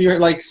also, if you're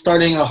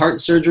starting a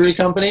heart surgery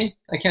company,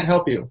 I can't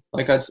help you.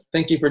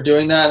 Thank you for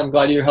doing that. I'm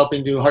glad you're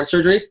helping do heart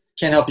surgeries.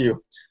 Can't help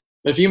you.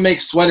 But if you make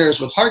sweaters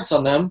with hearts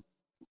on them,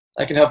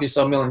 I can help you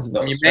sell millions of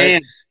those.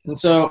 Right? And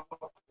so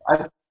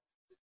I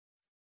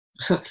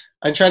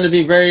try to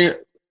be very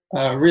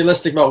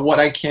realistic about what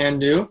I can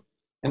do,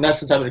 and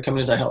that's the type of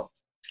companies I help.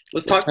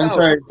 Let's talk about. I'm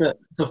sorry,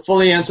 to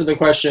fully answer the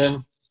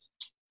question,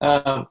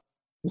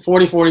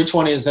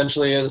 40-40-20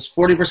 essentially is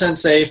 40%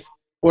 safe,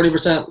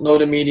 40% low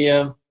to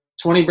medium,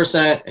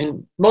 20%,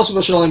 and most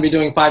people should only be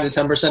doing 5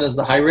 to 10% as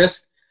the high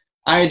risk.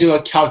 I do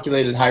a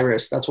calculated high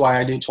risk. That's why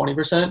I do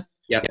 20%.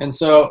 Yep. And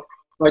so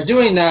by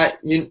doing that,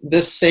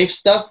 this safe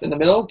stuff in the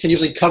middle can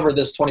usually cover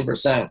this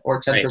 20% or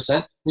 10%.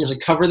 Right. Usually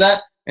cover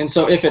that. And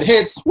so if it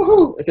hits,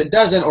 woohoo! If it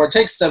doesn't, or it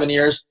takes 7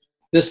 years,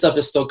 this stuff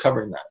is still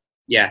covering that.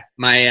 Yeah.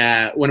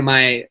 My one of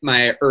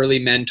my early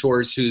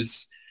mentors,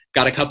 who's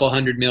got a couple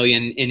 $100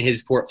 million in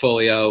his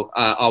portfolio,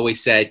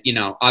 always said,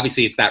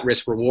 obviously it's that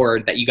risk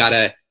reward that you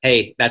gotta,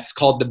 hey, that's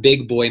called the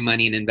big boy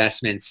money in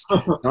investments.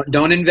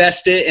 don't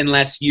invest it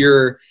unless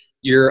you're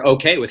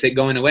okay with it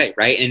going away.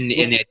 Right. And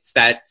it's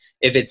that,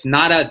 if it's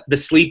not the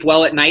sleep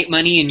well at night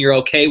money and you're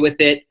okay with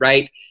it,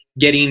 right,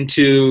 getting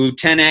to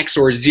 10x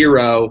or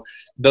 0,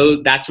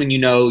 though, that's when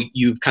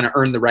you've kind of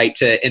earned the right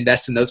to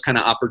invest in those kind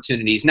of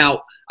opportunities.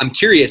 Now, I'm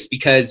curious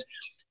because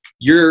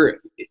you're,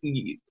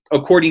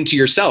 according to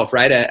yourself,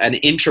 right, an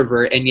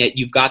introvert, and yet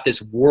you've got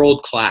this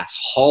world-class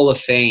Hall of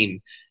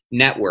Fame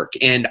network.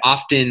 And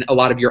often a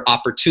lot of your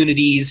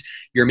opportunities,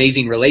 your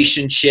amazing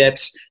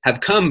relationships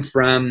have come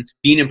from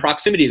being in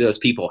proximity to those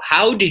people.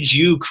 How did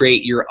you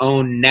create your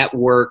own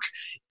network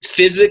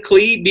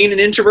physically, being an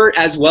introvert,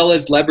 as well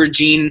as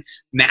leveraging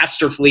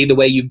masterfully the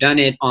way you've done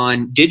it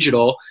on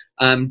digital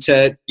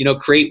to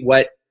create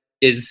what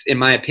is, in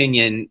my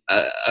opinion,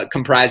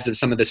 comprised of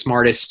some of the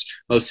smartest,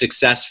 most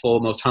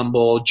successful, most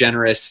humble,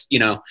 generous,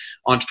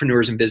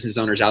 entrepreneurs and business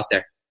owners out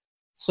there?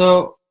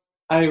 So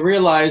I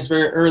realized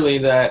very early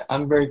that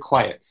I'm very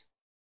quiet.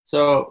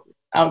 So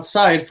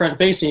outside, front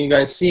facing, you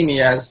guys see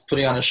me as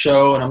putting on a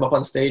show and I'm up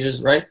on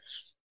stages, right?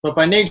 But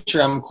by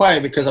nature, I'm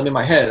quiet because I'm in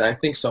my head. I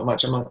think so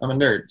much. I'm a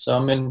nerd. So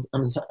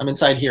I'm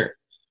inside here.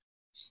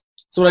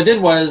 So what I did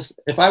was,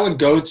 if I would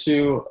go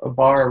to a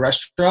bar or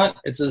restaurant,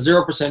 it's a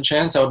 0%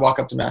 chance I would walk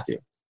up to Matthew.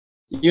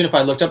 Even if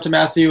I looked up to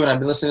Matthew and I've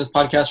been listening to his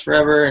podcast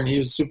forever and he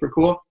was super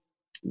cool,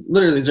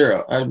 literally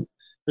 0.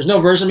 There's no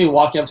version of me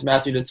walking up to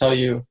Matthew to tell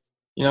you,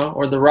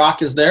 or The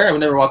Rock is there. I would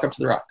never walk up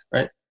to The Rock,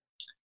 right?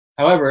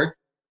 However,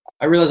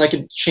 I realized I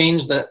could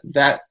change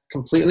that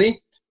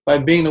completely by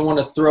being the one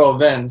to throw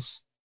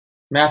events.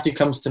 Matthew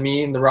comes to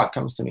me and The Rock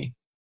comes to me.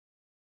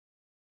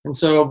 And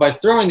so by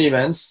throwing the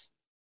events,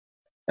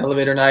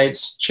 elevator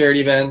nights,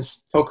 charity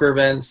events, poker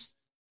events,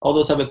 all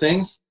those type of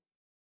things,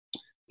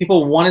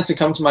 people wanted to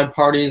come to my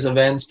parties,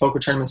 events, poker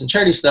tournaments, and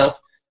charity stuff.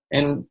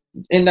 And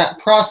in that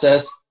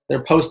process,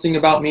 they're posting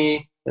about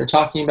me, they're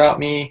talking about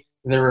me,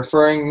 they're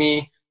referring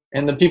me,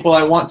 and the people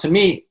I want to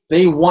meet,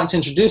 they want to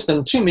introduce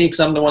them to me because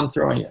I'm the one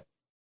throwing it.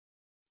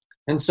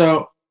 And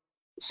so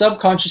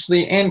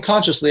subconsciously and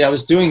consciously, I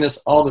was doing this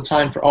all the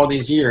time for all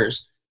these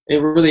years. It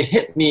really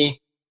hit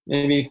me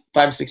maybe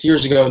 5-6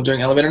 years ago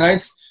during elevator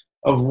nights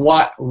of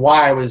why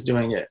I was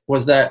doing it.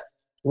 Was that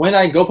when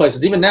I go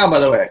places, even now, by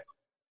the way,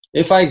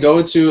 if I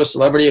go to a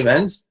celebrity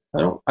event, I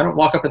don't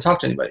walk up and talk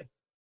to anybody.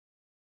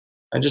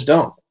 I just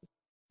don't.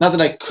 Not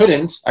that I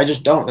couldn't, I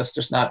just don't. That's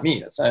just not me.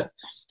 That's not,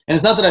 and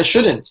it's not that I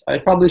shouldn't. I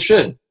probably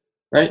should,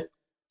 right?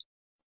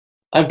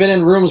 I've been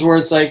in rooms where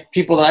it's like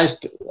people that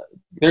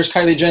there's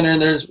Kylie Jenner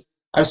and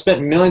I've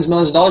spent millions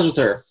of dollars with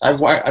her. I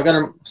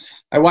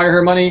wire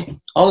her money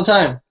all the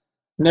time.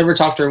 Never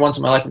talked to her once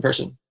in my life in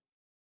person.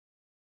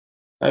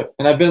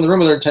 And I've been in the room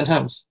with her 10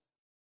 times.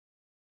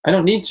 I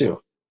don't need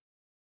to.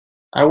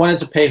 I wanted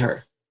to pay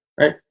her,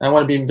 right? I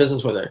want to be in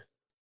business with her.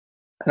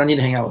 I don't need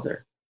to hang out with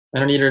her. I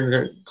don't need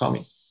her to call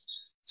me.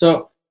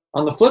 So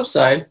on the flip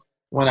side,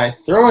 when I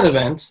throw an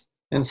event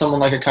and someone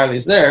like a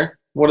Kylie's there,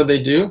 what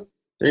do?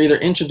 They're either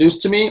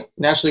introduced to me,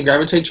 naturally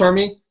gravitate toward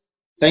me,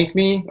 thank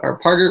me, or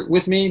partner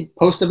with me,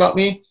 post about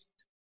me.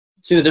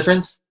 See the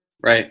difference?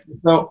 Right.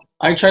 So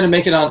I try to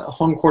make it on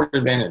home court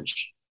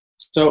advantage.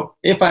 So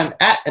if I'm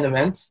at an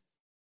event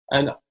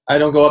and I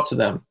don't go up to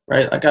them,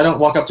 right? Like I don't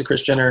walk up to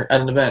Kris Jenner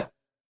at an event.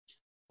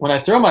 When I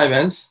throw my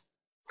events,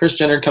 Kris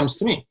Jenner comes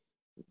to me.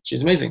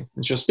 She's amazing,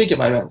 and she'll speak at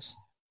my events.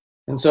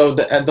 And so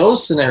at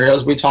those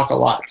scenarios, we talk a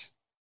lot.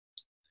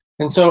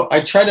 And so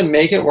I try to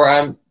make it where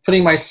I'm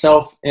putting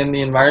myself in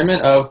the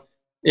environment of,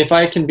 if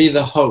I can be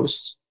the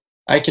host,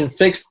 I can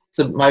fix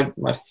my I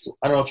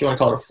don't know if you want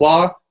to call it a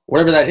flaw,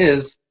 whatever that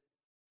is,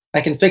 I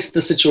can fix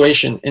the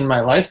situation in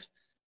my life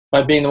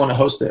by being the one to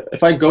host it.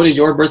 If I go to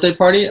your birthday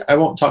party, I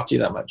won't talk to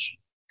you that much.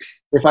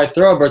 If I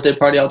throw a birthday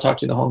party, I'll talk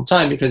to you the whole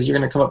time because you're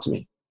going to come up to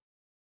me.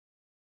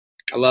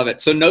 I love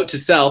it. So note to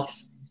self,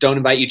 don't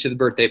invite you to the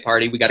birthday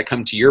party. We got to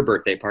come to your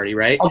birthday party,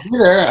 right? I'll be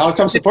there. I'll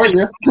come support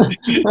you.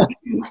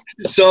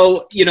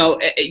 So,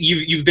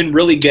 you've been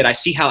really good. I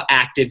see how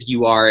active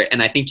you are.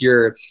 And I think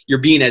you're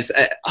being as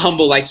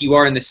humble like you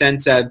are, in the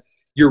sense of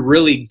you're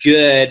really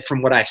good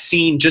from what I've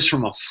seen just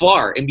from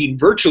afar and being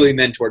virtually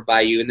mentored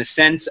by you, in the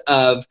sense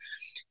of,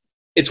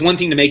 it's one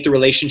thing to make the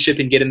relationship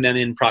and get them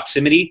in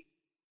proximity.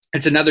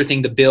 It's another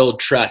thing to build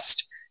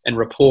trust and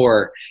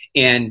rapport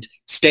and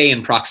stay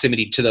in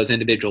proximity to those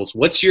individuals.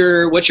 What's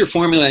your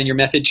formula and your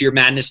method to your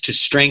madness to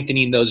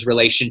strengthening those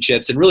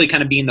relationships and really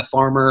kind of being the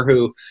farmer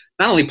who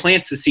not only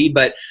plants the seed,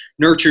 but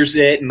nurtures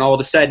it, and all of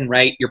a sudden,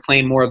 right, you're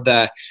playing more of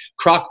the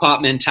crock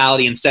pot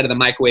mentality instead of the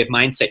microwave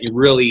mindset. You're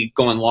really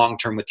going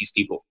long-term with these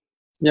people.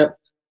 Yep.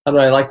 I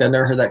like that. I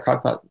never heard that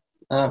crock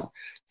pot.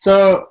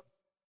 So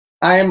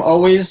I am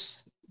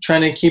always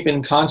trying to keep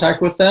in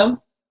contact with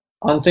them.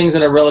 on things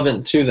that are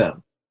relevant to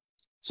them.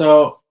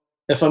 So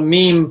if a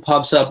meme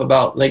pops up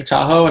about Lake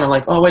Tahoe and I'm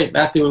like, oh wait,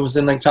 Matthew was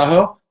in Lake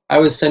Tahoe, I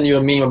would send you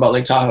a meme about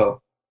Lake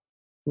Tahoe.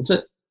 That's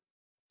it.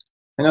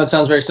 I know it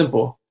sounds very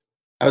simple.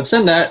 I would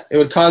send that. It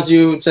would cause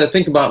you to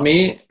think about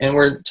me, and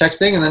we're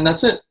texting, and then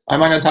that's it. I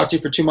might not talk to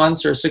you for 2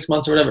 months or 6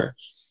 months or whatever.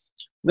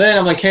 Then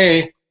I'm like,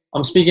 hey,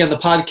 I'm speaking at the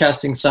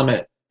podcasting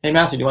summit. Hey,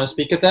 Matthew, do you want to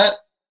speak at that?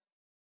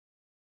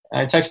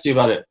 And I text you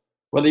about it.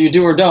 Whether you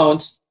do or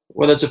don't,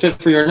 whether it's a fit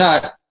for you or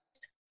not,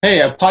 hey,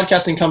 a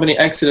podcasting company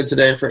exited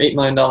today for $8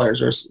 million or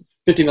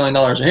 $50 million.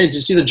 Or, hey, did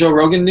you see the Joe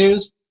Rogan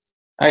news?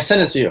 I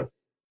sent it to you.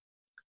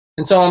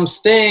 And so I'm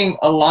staying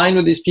aligned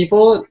with these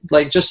people,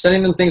 like just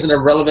sending them things that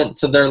are relevant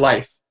to their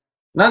life.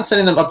 Not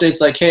sending them updates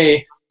like,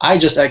 hey, I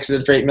just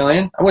exited for $8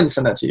 million. I wouldn't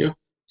send that to you.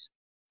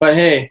 But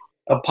hey,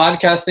 a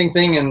podcasting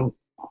thing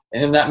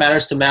and that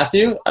matters to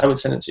Matthew, I would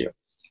send it to you.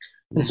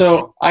 And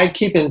so I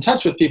keep in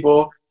touch with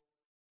people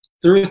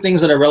through things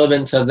that are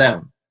relevant to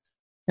them.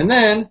 And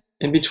then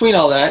in between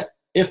all that,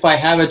 if I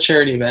have a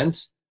charity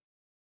event,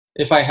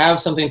 if I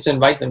have something to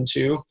invite them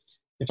to,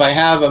 if I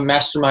have a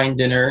mastermind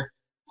dinner,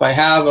 if I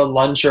have a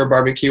lunch or a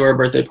barbecue or a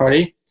birthday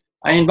party,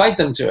 I invite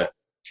them to it.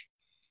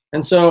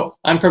 And so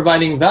I'm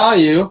providing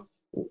value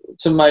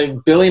to my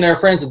billionaire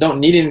friends that don't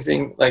need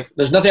anything. Like,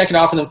 there's nothing I can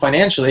offer them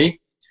financially.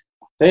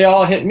 They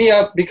all hit me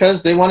up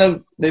because they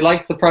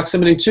like the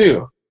proximity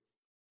too.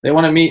 They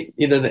want to meet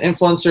either the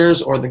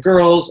influencers or the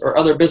girls or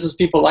other business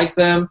people like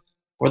them,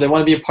 or they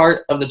want to be a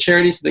part of the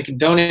charity so they can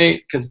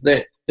donate because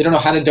they don't know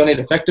how to donate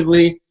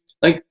effectively.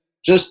 Like,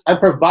 just I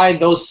provide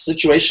those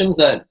situations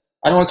that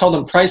I don't want to call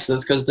them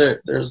priceless because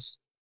there's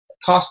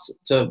cost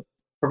to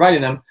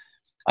providing them.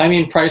 I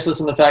mean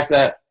priceless in the fact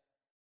that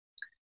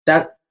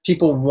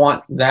people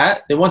want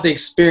that. They want the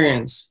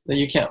experience that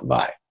you can't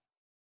buy.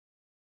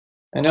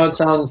 I know it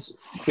sounds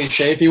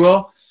cliche, if you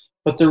will,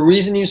 but the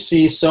reason you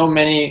see so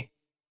many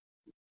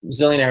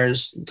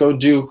zillionaires go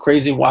do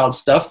crazy wild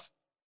stuff,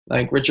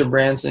 like Richard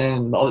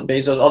Branson,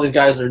 Bezos, all these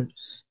guys are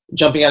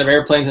jumping out of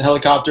airplanes and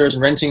helicopters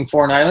and renting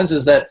foreign islands,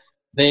 is that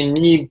they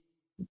need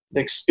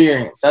the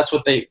experience. That's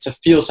what to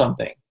feel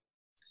something.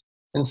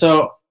 And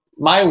so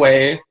my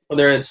way,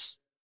 whether it's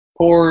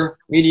poor,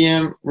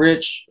 medium,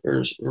 rich,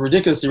 or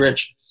ridiculously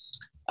rich,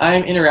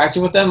 I'm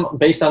interacting with them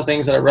based on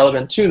things that are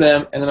relevant to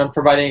them, and then I'm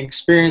providing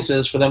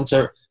experiences for them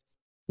to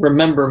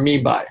remember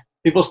me by.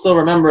 People still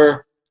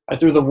remember I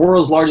threw the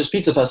world's largest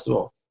pizza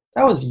festival.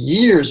 That was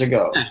years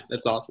ago.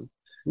 That's awesome.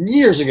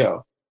 Years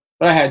ago.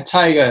 But I had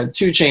Tyga,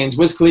 2 Chainz,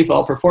 Wiz Khalifa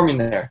all performing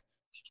there.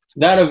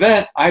 That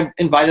event, I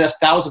invited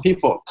 1,000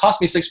 people. It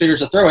cost me 6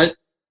 figures to throw it.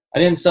 I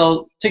didn't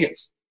sell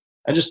tickets.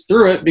 I just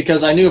threw it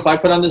because I knew if I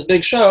put on this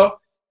big show,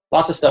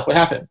 lots of stuff would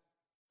happen,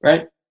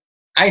 right?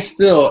 I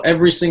still,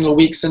 every single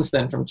week since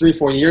then, from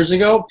 3-4 years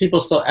ago, people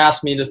still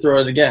ask me to throw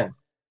it again.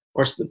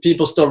 Or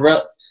people still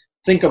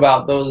think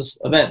about those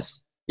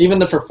events. Even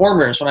the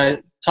performers, when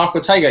I talk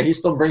with Tyga, he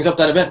still brings up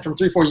that event from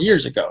 3-4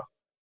 years ago.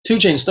 2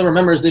 Chainz still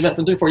remembers the event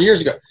from 3-4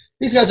 years ago.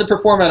 These guys that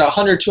perform at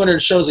 100,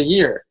 200 shows a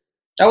year.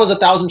 That was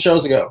 1,000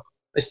 shows ago.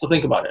 They still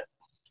think about it.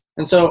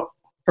 And so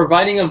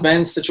providing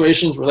events,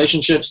 situations,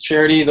 relationships,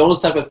 charity, those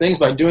type of things,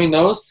 by doing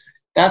those,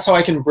 that's how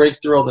I can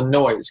break through all the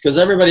noise. Because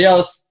everybody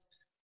else,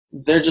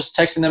 they're just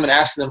texting them and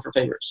asking them for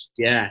favors.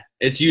 Yeah,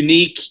 it's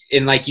unique.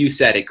 And like you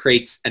said, it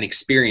creates an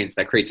experience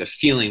that creates a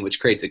feeling, which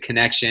creates a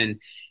connection.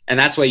 And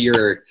that's why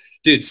you're,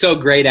 dude, so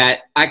great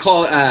at,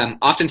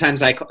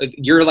 oftentimes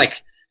you're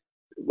like,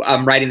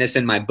 I'm writing this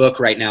in my book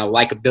right now,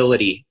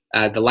 likability,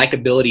 the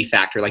likability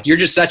factor. Like, you're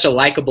just such a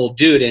likable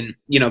dude. And,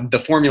 you know, the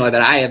formula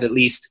that I have at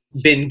least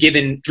been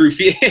given through,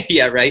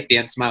 yeah, right,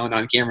 Dan smiling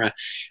on camera,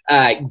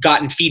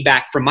 gotten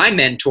feedback from my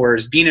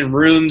mentors, being in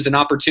rooms and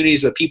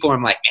opportunities with people.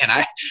 I'm like, man,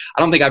 I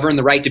don't think I've earned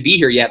the right to be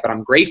here yet, but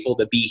I'm grateful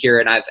to be here.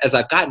 And as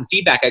I've gotten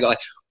feedback, I go like,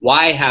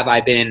 why have I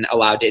been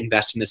allowed to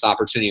invest in this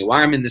opportunity?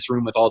 Why am I in this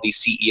room with all these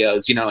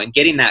CEOs, you know, and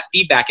getting that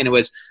feedback. And it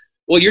was,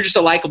 well, you're just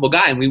a likable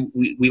guy, and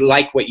we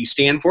like what you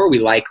stand for. We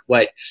like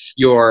what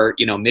your,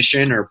 you know,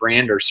 mission or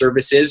brand or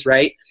service is,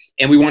 right?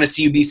 And we want to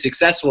see you be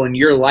successful. And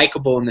you're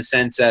likable in the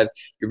sense of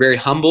you're very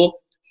humble,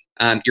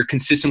 you're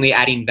consistently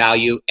adding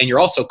value, and you're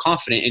also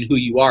confident in who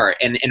you are.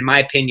 And in my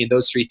opinion,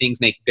 those 3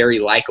 things make very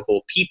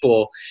likable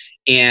people.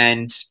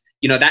 And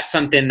you know, that's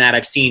something that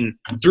I've seen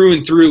through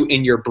and through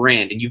in your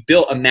brand. And you've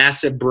built a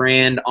massive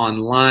brand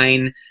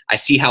online. I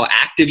see how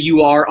active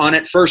you are on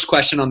it. First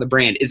question on the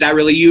brand. Is that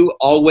really you?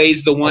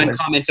 Always the one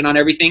commenting on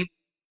everything?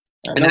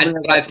 And that's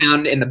what I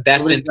found in the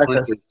best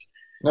influencers.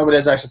 Nobody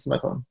has access to my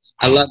phone.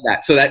 I love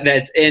that. So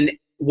that's, and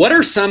what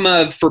are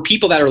some for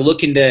people that are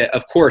looking to,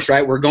 of course,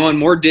 right, we're going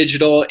more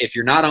digital. If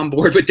you're not on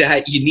board with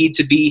that, you need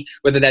to be,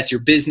 whether that's your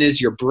business,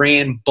 your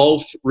brand,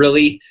 both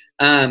really.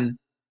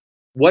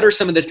 What are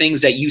some of the things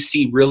that you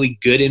see really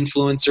good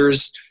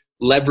influencers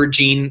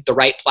leveraging the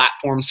right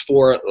platforms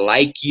for,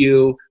 like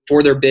you,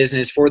 for their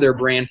business, for their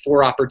brand,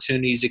 for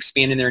opportunities,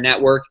 expanding their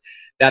network,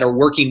 that are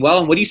working well?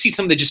 And what do you see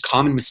some of the just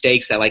common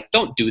mistakes that, like,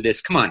 don't do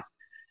this, come on?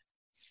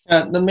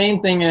 The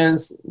main thing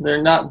is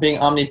they're not being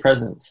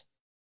omnipresent.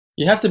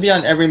 You have to be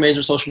on every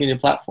major social media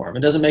platform. It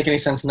doesn't make any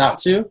sense not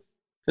to.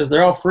 because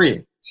they're all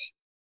free.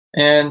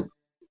 And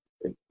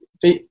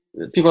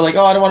people are like,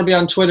 oh, I don't want to be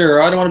on Twitter,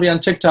 or I don't want to be on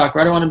TikTok, or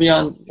I don't want to be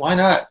on. Why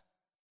not?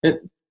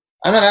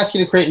 I'm not asking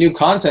you to create new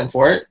content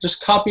for it.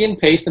 Just copy and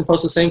paste and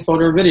post the same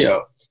photo or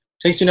video.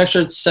 Takes you an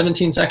extra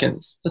 17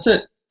 seconds. That's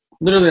it.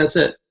 Literally, that's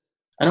it.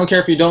 I don't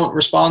care if you don't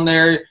respond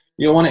there,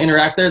 you don't want to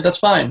interact there, that's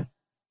fine.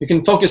 You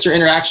can focus your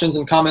interactions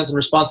and comments and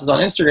responses on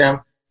Instagram,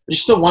 but you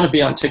still want to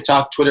be on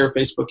TikTok, Twitter,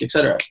 Facebook,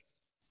 etc.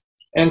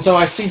 And so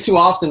I see too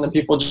often that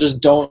people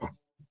just don't,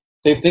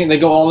 they think they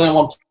go all in on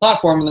one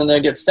platform, and then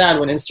they get sad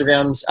when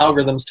Instagram's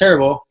algorithm's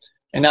terrible,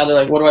 and now they're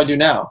like, what do I do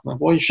now? I'm like,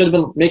 well, you should have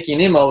been making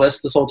an email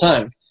list this whole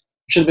time.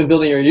 You should have been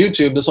building your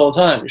YouTube this whole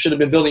time. You should have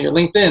been building your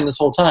LinkedIn this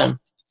whole time.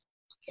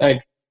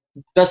 Like,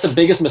 that's the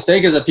biggest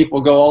mistake, is that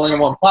people go all in on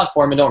one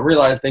platform and don't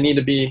realize they need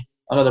to be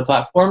on other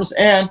platforms.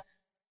 And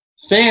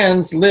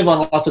fans live on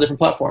lots of different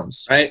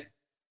platforms. Right.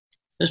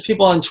 There's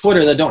people on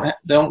Twitter that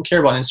don't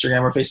care about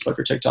Instagram or Facebook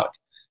or TikTok.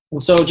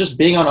 And so just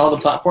being on all the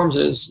platforms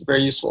is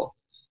very useful.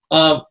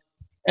 And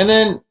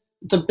then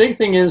the big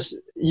thing is,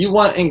 you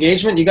want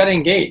engagement, you got to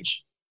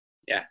engage.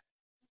 Yeah.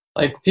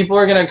 Like, people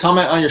are going to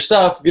comment on your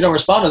stuff. If you don't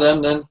respond to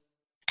them, then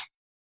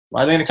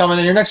why are they going to comment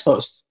on your next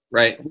post?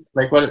 Right.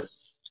 Like, what?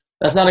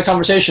 That's not a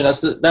conversation.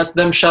 That's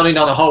them shouting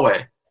down the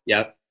hallway.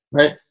 Yep.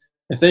 Right?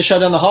 If they shout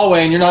down the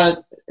hallway and you're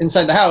not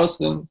inside the house,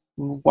 then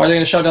why are they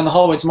going to shout down the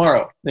hallway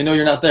tomorrow? They know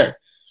you're not there.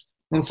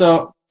 And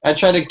so I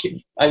try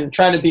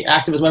to be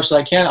active as much as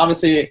I can.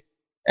 Obviously,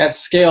 at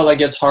scale, that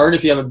gets hard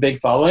if you have a big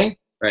following.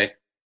 Right.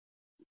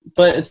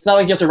 But it's not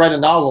like you have to write a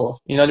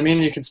novel. You know what I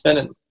mean? You can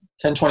spend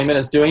 10, 20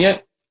 minutes doing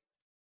it.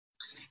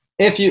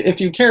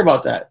 If you care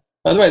about that.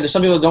 By the way, there's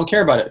some people that don't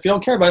care about it. If you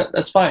don't care about it,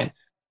 that's fine.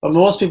 But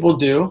most people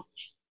do.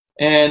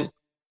 And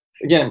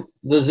again,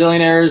 the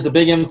zillionaires, the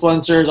big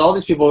influencers, all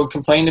these people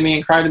complain to me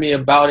and cry to me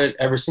about it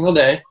every single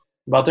day,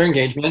 about their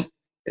engagement.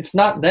 It's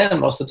not them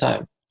most of the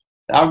time.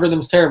 The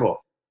algorithm's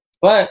terrible.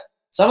 But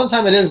some of the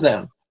time it is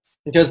them,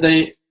 because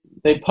they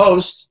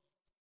post,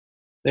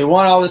 they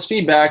want all this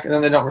feedback, and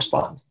then they don't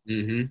respond.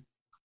 Mm-hmm.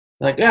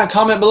 Like, yeah,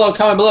 comment below.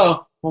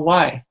 Well,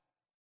 why?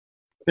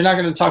 If you're not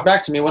going to talk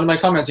back to me, what am I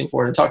commenting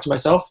for? To talk to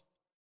myself?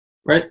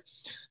 Right?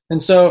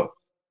 And so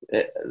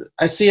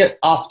I see it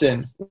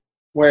often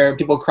where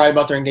people cry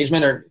about their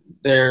engagement, or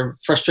they're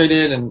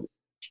frustrated,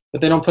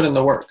 but they don't put in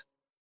the work.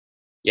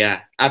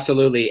 Yeah,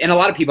 absolutely. And a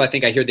lot of people, I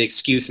think I hear the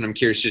excuse, and I'm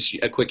curious, just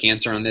a quick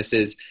answer on this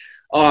is,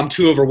 oh, I'm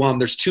too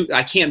overwhelmed.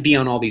 I can't be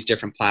on all these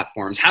different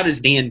platforms. How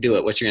does Dan do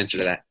it? What's your answer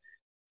to that?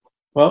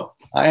 Well,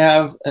 I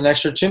have an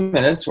extra 2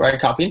 minutes where I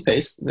copy and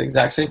paste the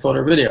exact same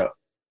photo or video.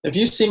 If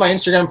you see my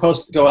Instagram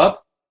posts go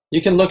up,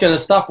 you can look at a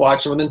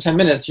stopwatch, and within 10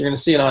 minutes, you're going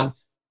to see it on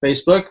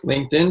Facebook,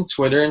 LinkedIn,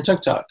 Twitter, and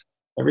TikTok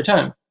every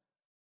time.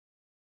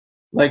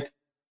 Like,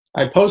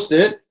 I post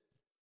it,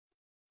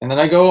 and then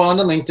I go on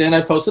to LinkedIn,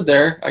 I post it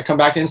there, I come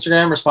back to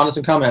Instagram, respond to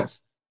some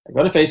comments. I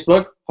go to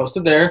Facebook, post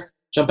it there,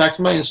 jump back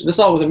to my Instagram. This is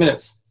all within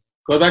minutes.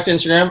 Go back to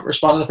Instagram,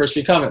 respond to the first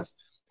few comments.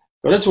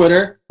 Go to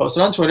Twitter, post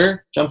it on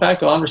Twitter, jump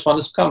back on, respond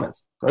to some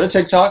comments. Go to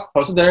TikTok,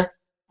 post it there,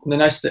 and then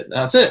that's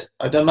it.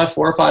 I've done my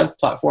 4 or 5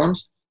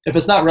 platforms. If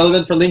it's not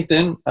relevant for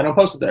LinkedIn, I don't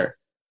post it there.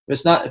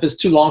 If it's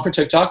too long for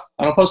TikTok,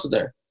 I don't post it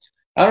there.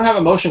 I don't have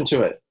emotion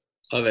to it.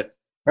 Love it.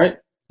 Right?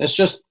 It's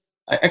just,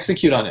 I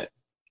execute on it.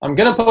 I'm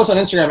going to post on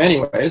Instagram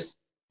anyways,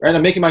 right?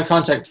 I'm making my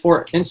content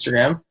for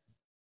Instagram.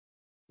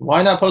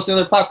 Why not post the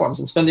other platforms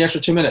and spend the extra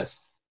 2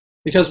 minutes?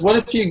 Because what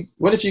if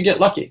you get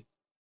lucky,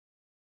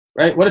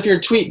 right? What if your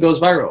tweet goes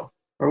viral?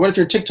 Or what if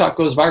your TikTok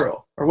goes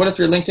viral? Or what if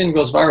your LinkedIn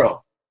goes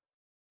viral?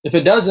 If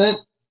it doesn't,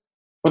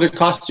 what it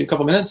costs you, a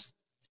couple minutes?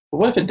 But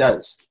what if it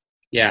does?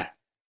 Yeah.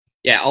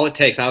 Yeah, all it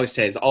takes, I always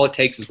say, is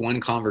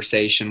one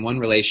conversation, one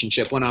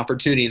relationship, one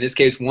opportunity, in this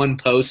case, one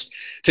post,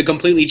 to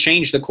completely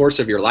change the course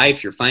of your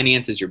life, your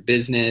finances, your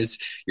business,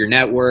 your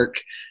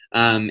network.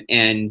 And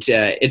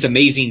it's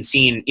amazing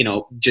seeing,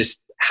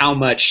 just how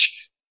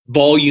much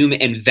volume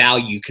and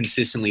value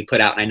consistently put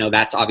out. And I know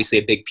that's obviously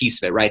a big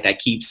piece of it, right? That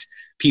keeps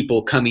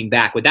people coming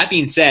back. With that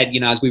being said,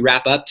 as we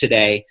wrap up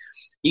today,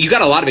 you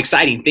got a lot of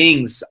exciting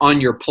things on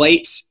your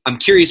plate. I'm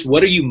curious,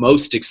 what are you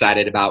most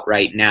excited about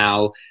right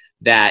now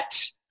that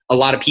a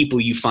lot of people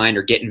you find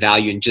are getting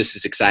value and just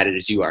as excited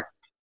as you are?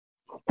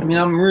 I mean,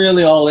 I'm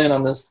really all in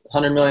on this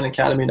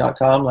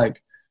 100millionacademy.com.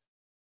 Like,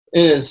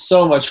 it is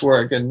so much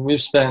work, and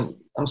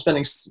I'm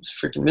spending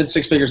freaking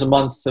mid-6 figures a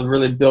month to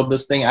really build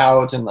this thing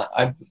out, and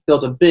I've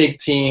built a big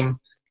team.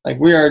 Like,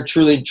 we are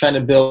truly trying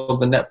to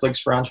build the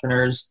Netflix for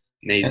entrepreneurs.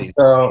 Amazing. And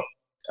so,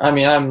 I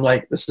mean, I'm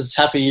like, this is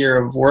half a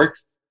year of work,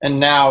 and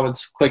now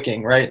it's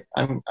clicking, right?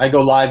 I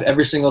go live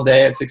every single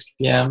day at 6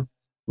 p.m.,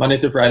 Monday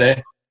through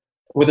Friday,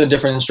 with a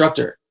different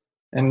instructor.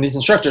 And these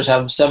instructors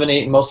have 7,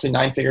 8, mostly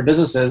 9-figure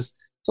businesses.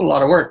 It's a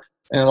lot of work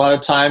and a lot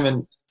of time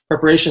and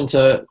preparation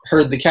to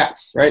herd the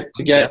cats, right?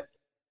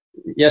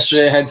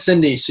 Yesterday I had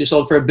Cindy, she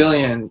sold for $1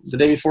 billion. The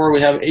day before we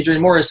have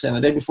Adrian Morrison.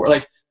 The day before,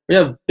 we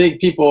have big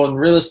people in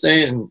real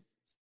estate and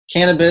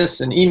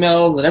cannabis and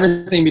emails and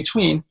everything in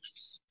between.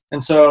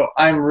 And so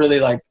I'm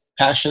really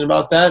passionate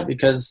about that,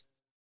 because,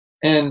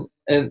 and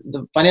and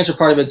the financial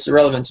part of it's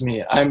irrelevant to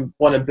me. I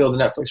want to build a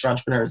Netflix for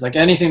entrepreneurs. Like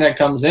anything that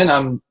comes in,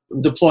 I'm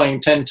deploying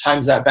 10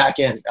 times that back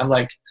end. I'm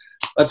like,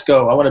 let's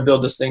go. I want to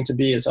build this thing to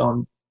be its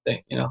own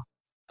thing, you know?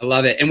 I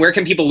love it. And where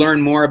can people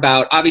learn more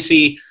about,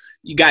 obviously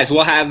you guys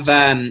will have,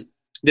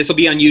 this will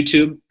be on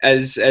YouTube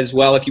as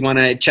well. If you want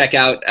to check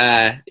out,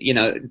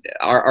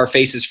 our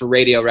faces for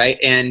radio, right.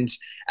 And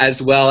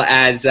as well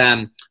as,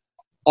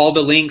 all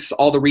the links,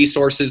 all the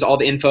resources, all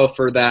the info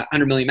for the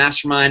 100 Million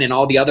Mastermind and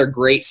all the other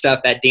great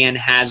stuff that Dan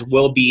has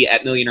will be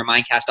at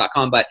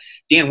millionairemindcast.com. But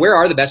Dan, where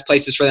are the best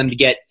places for them to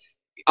get?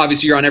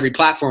 Obviously, you're on every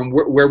platform.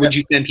 Where would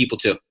you send people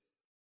to?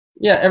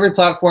 Yeah, every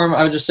platform.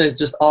 I would just say it's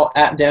just all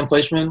at Dan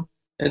Fleischman.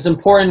 And it's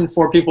important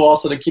for people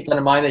also to keep that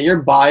in mind that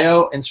your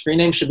bio and screen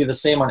name should be the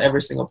same on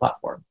every single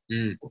platform.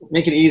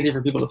 Make it easy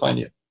for people to find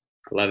you.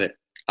 I love it.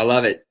 I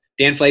love it.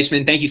 Dan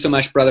Fleischman, thank you so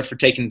much, brother, for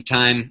taking the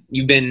time.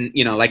 You've been,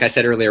 like I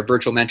said earlier, a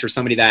virtual mentor,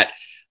 somebody that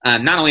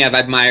not only have I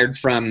admired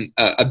from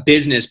a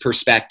business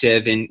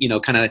perspective and,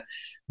 kind of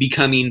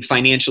becoming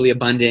financially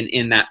abundant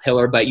in that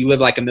pillar, but you live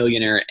like a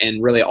millionaire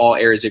in really all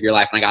areas of your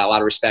life. And I got a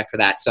lot of respect for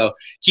that. So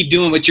keep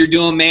doing what you're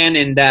doing, man.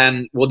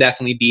 And we'll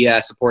definitely be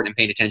supporting and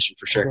paying attention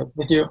for sure. Okay,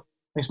 thank you.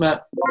 Thanks,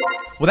 Matt.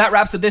 Well, that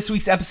wraps up this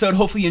week's episode.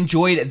 Hopefully you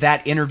enjoyed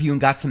that interview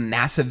and got some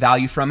massive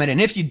value from it. And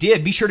if you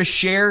did, be sure to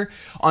share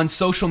on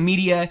social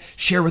media,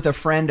 share with a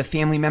friend, a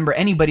family member,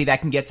 anybody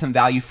that can get some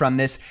value from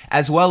this,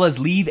 as well as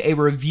leave a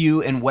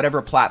review in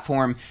whatever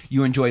platform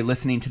you enjoy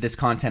listening to this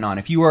content on.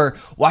 If you are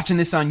watching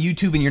this on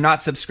YouTube and you're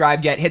not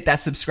subscribed yet, hit that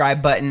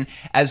subscribe button,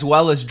 as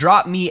well as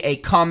drop me a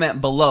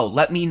comment below.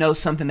 Let me know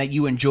something that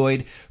you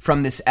enjoyed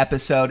from this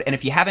episode. And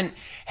if you haven't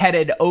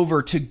headed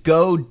over to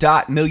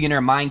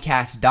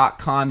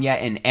go.millionairemindcast.com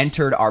yet and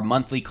entered our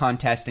monthly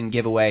contest and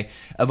giveaway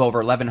of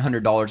over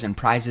 $1,100 in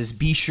prizes,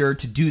 be sure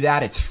to do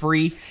that. It's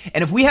free.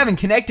 And if we haven't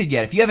connected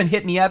yet, if you haven't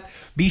hit me up,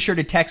 be sure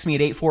to text me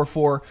at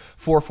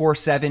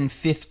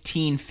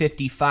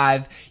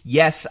 844-447-1555.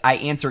 Yes, I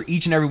answer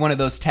each and every one of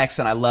those texts,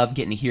 and I love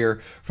getting to hear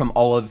from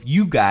all of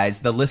you guys,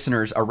 the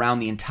listeners around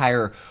the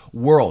entire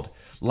world.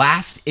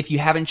 Last, if you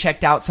haven't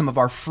checked out some of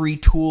our free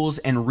tools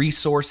and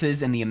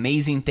resources and the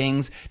amazing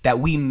things that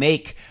we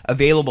make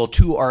available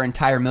to our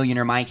entire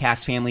Millionaire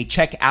Mindcast family,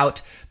 check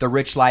out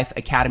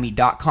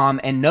therichlifeacademy.com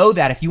and know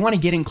that if you want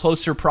to get in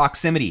closer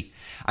proximity,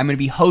 I'm going to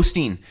be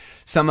hosting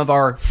some of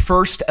our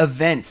first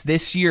events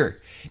this year.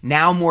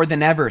 Now more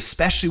than ever,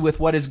 especially with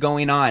what is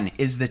going on,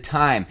 is the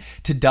time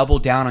to double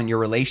down on your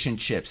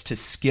relationships, to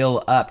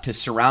skill up, to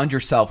surround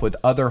yourself with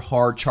other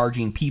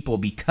hard-charging people,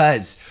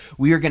 because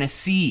we are going to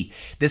see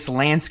this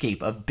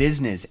landscape of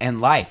business and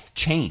life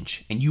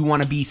change, and you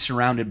want to be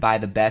surrounded by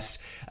the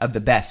best of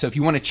the best. So if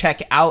you want to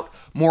check out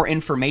more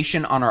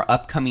information on our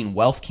upcoming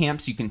wealth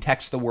camps, you can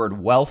text the word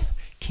wealth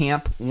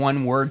camp,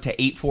 one word, to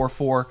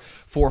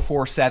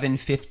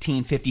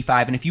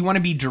 844-447-1555. And if you want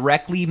to be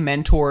directly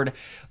mentored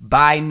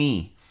by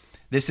me,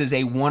 this is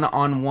a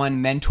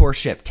one-on-one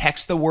mentorship.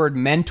 Text the word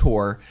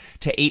mentor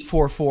to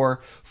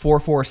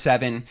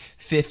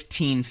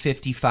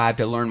 844-447-1555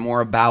 to learn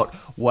more about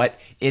what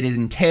it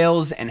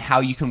entails and how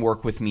you can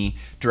work with me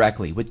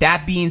directly. With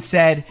that being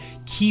said,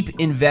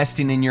 keep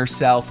investing in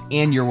yourself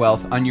and your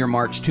wealth on your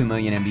march to $1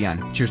 million and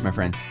beyond. Cheers, my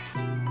friends.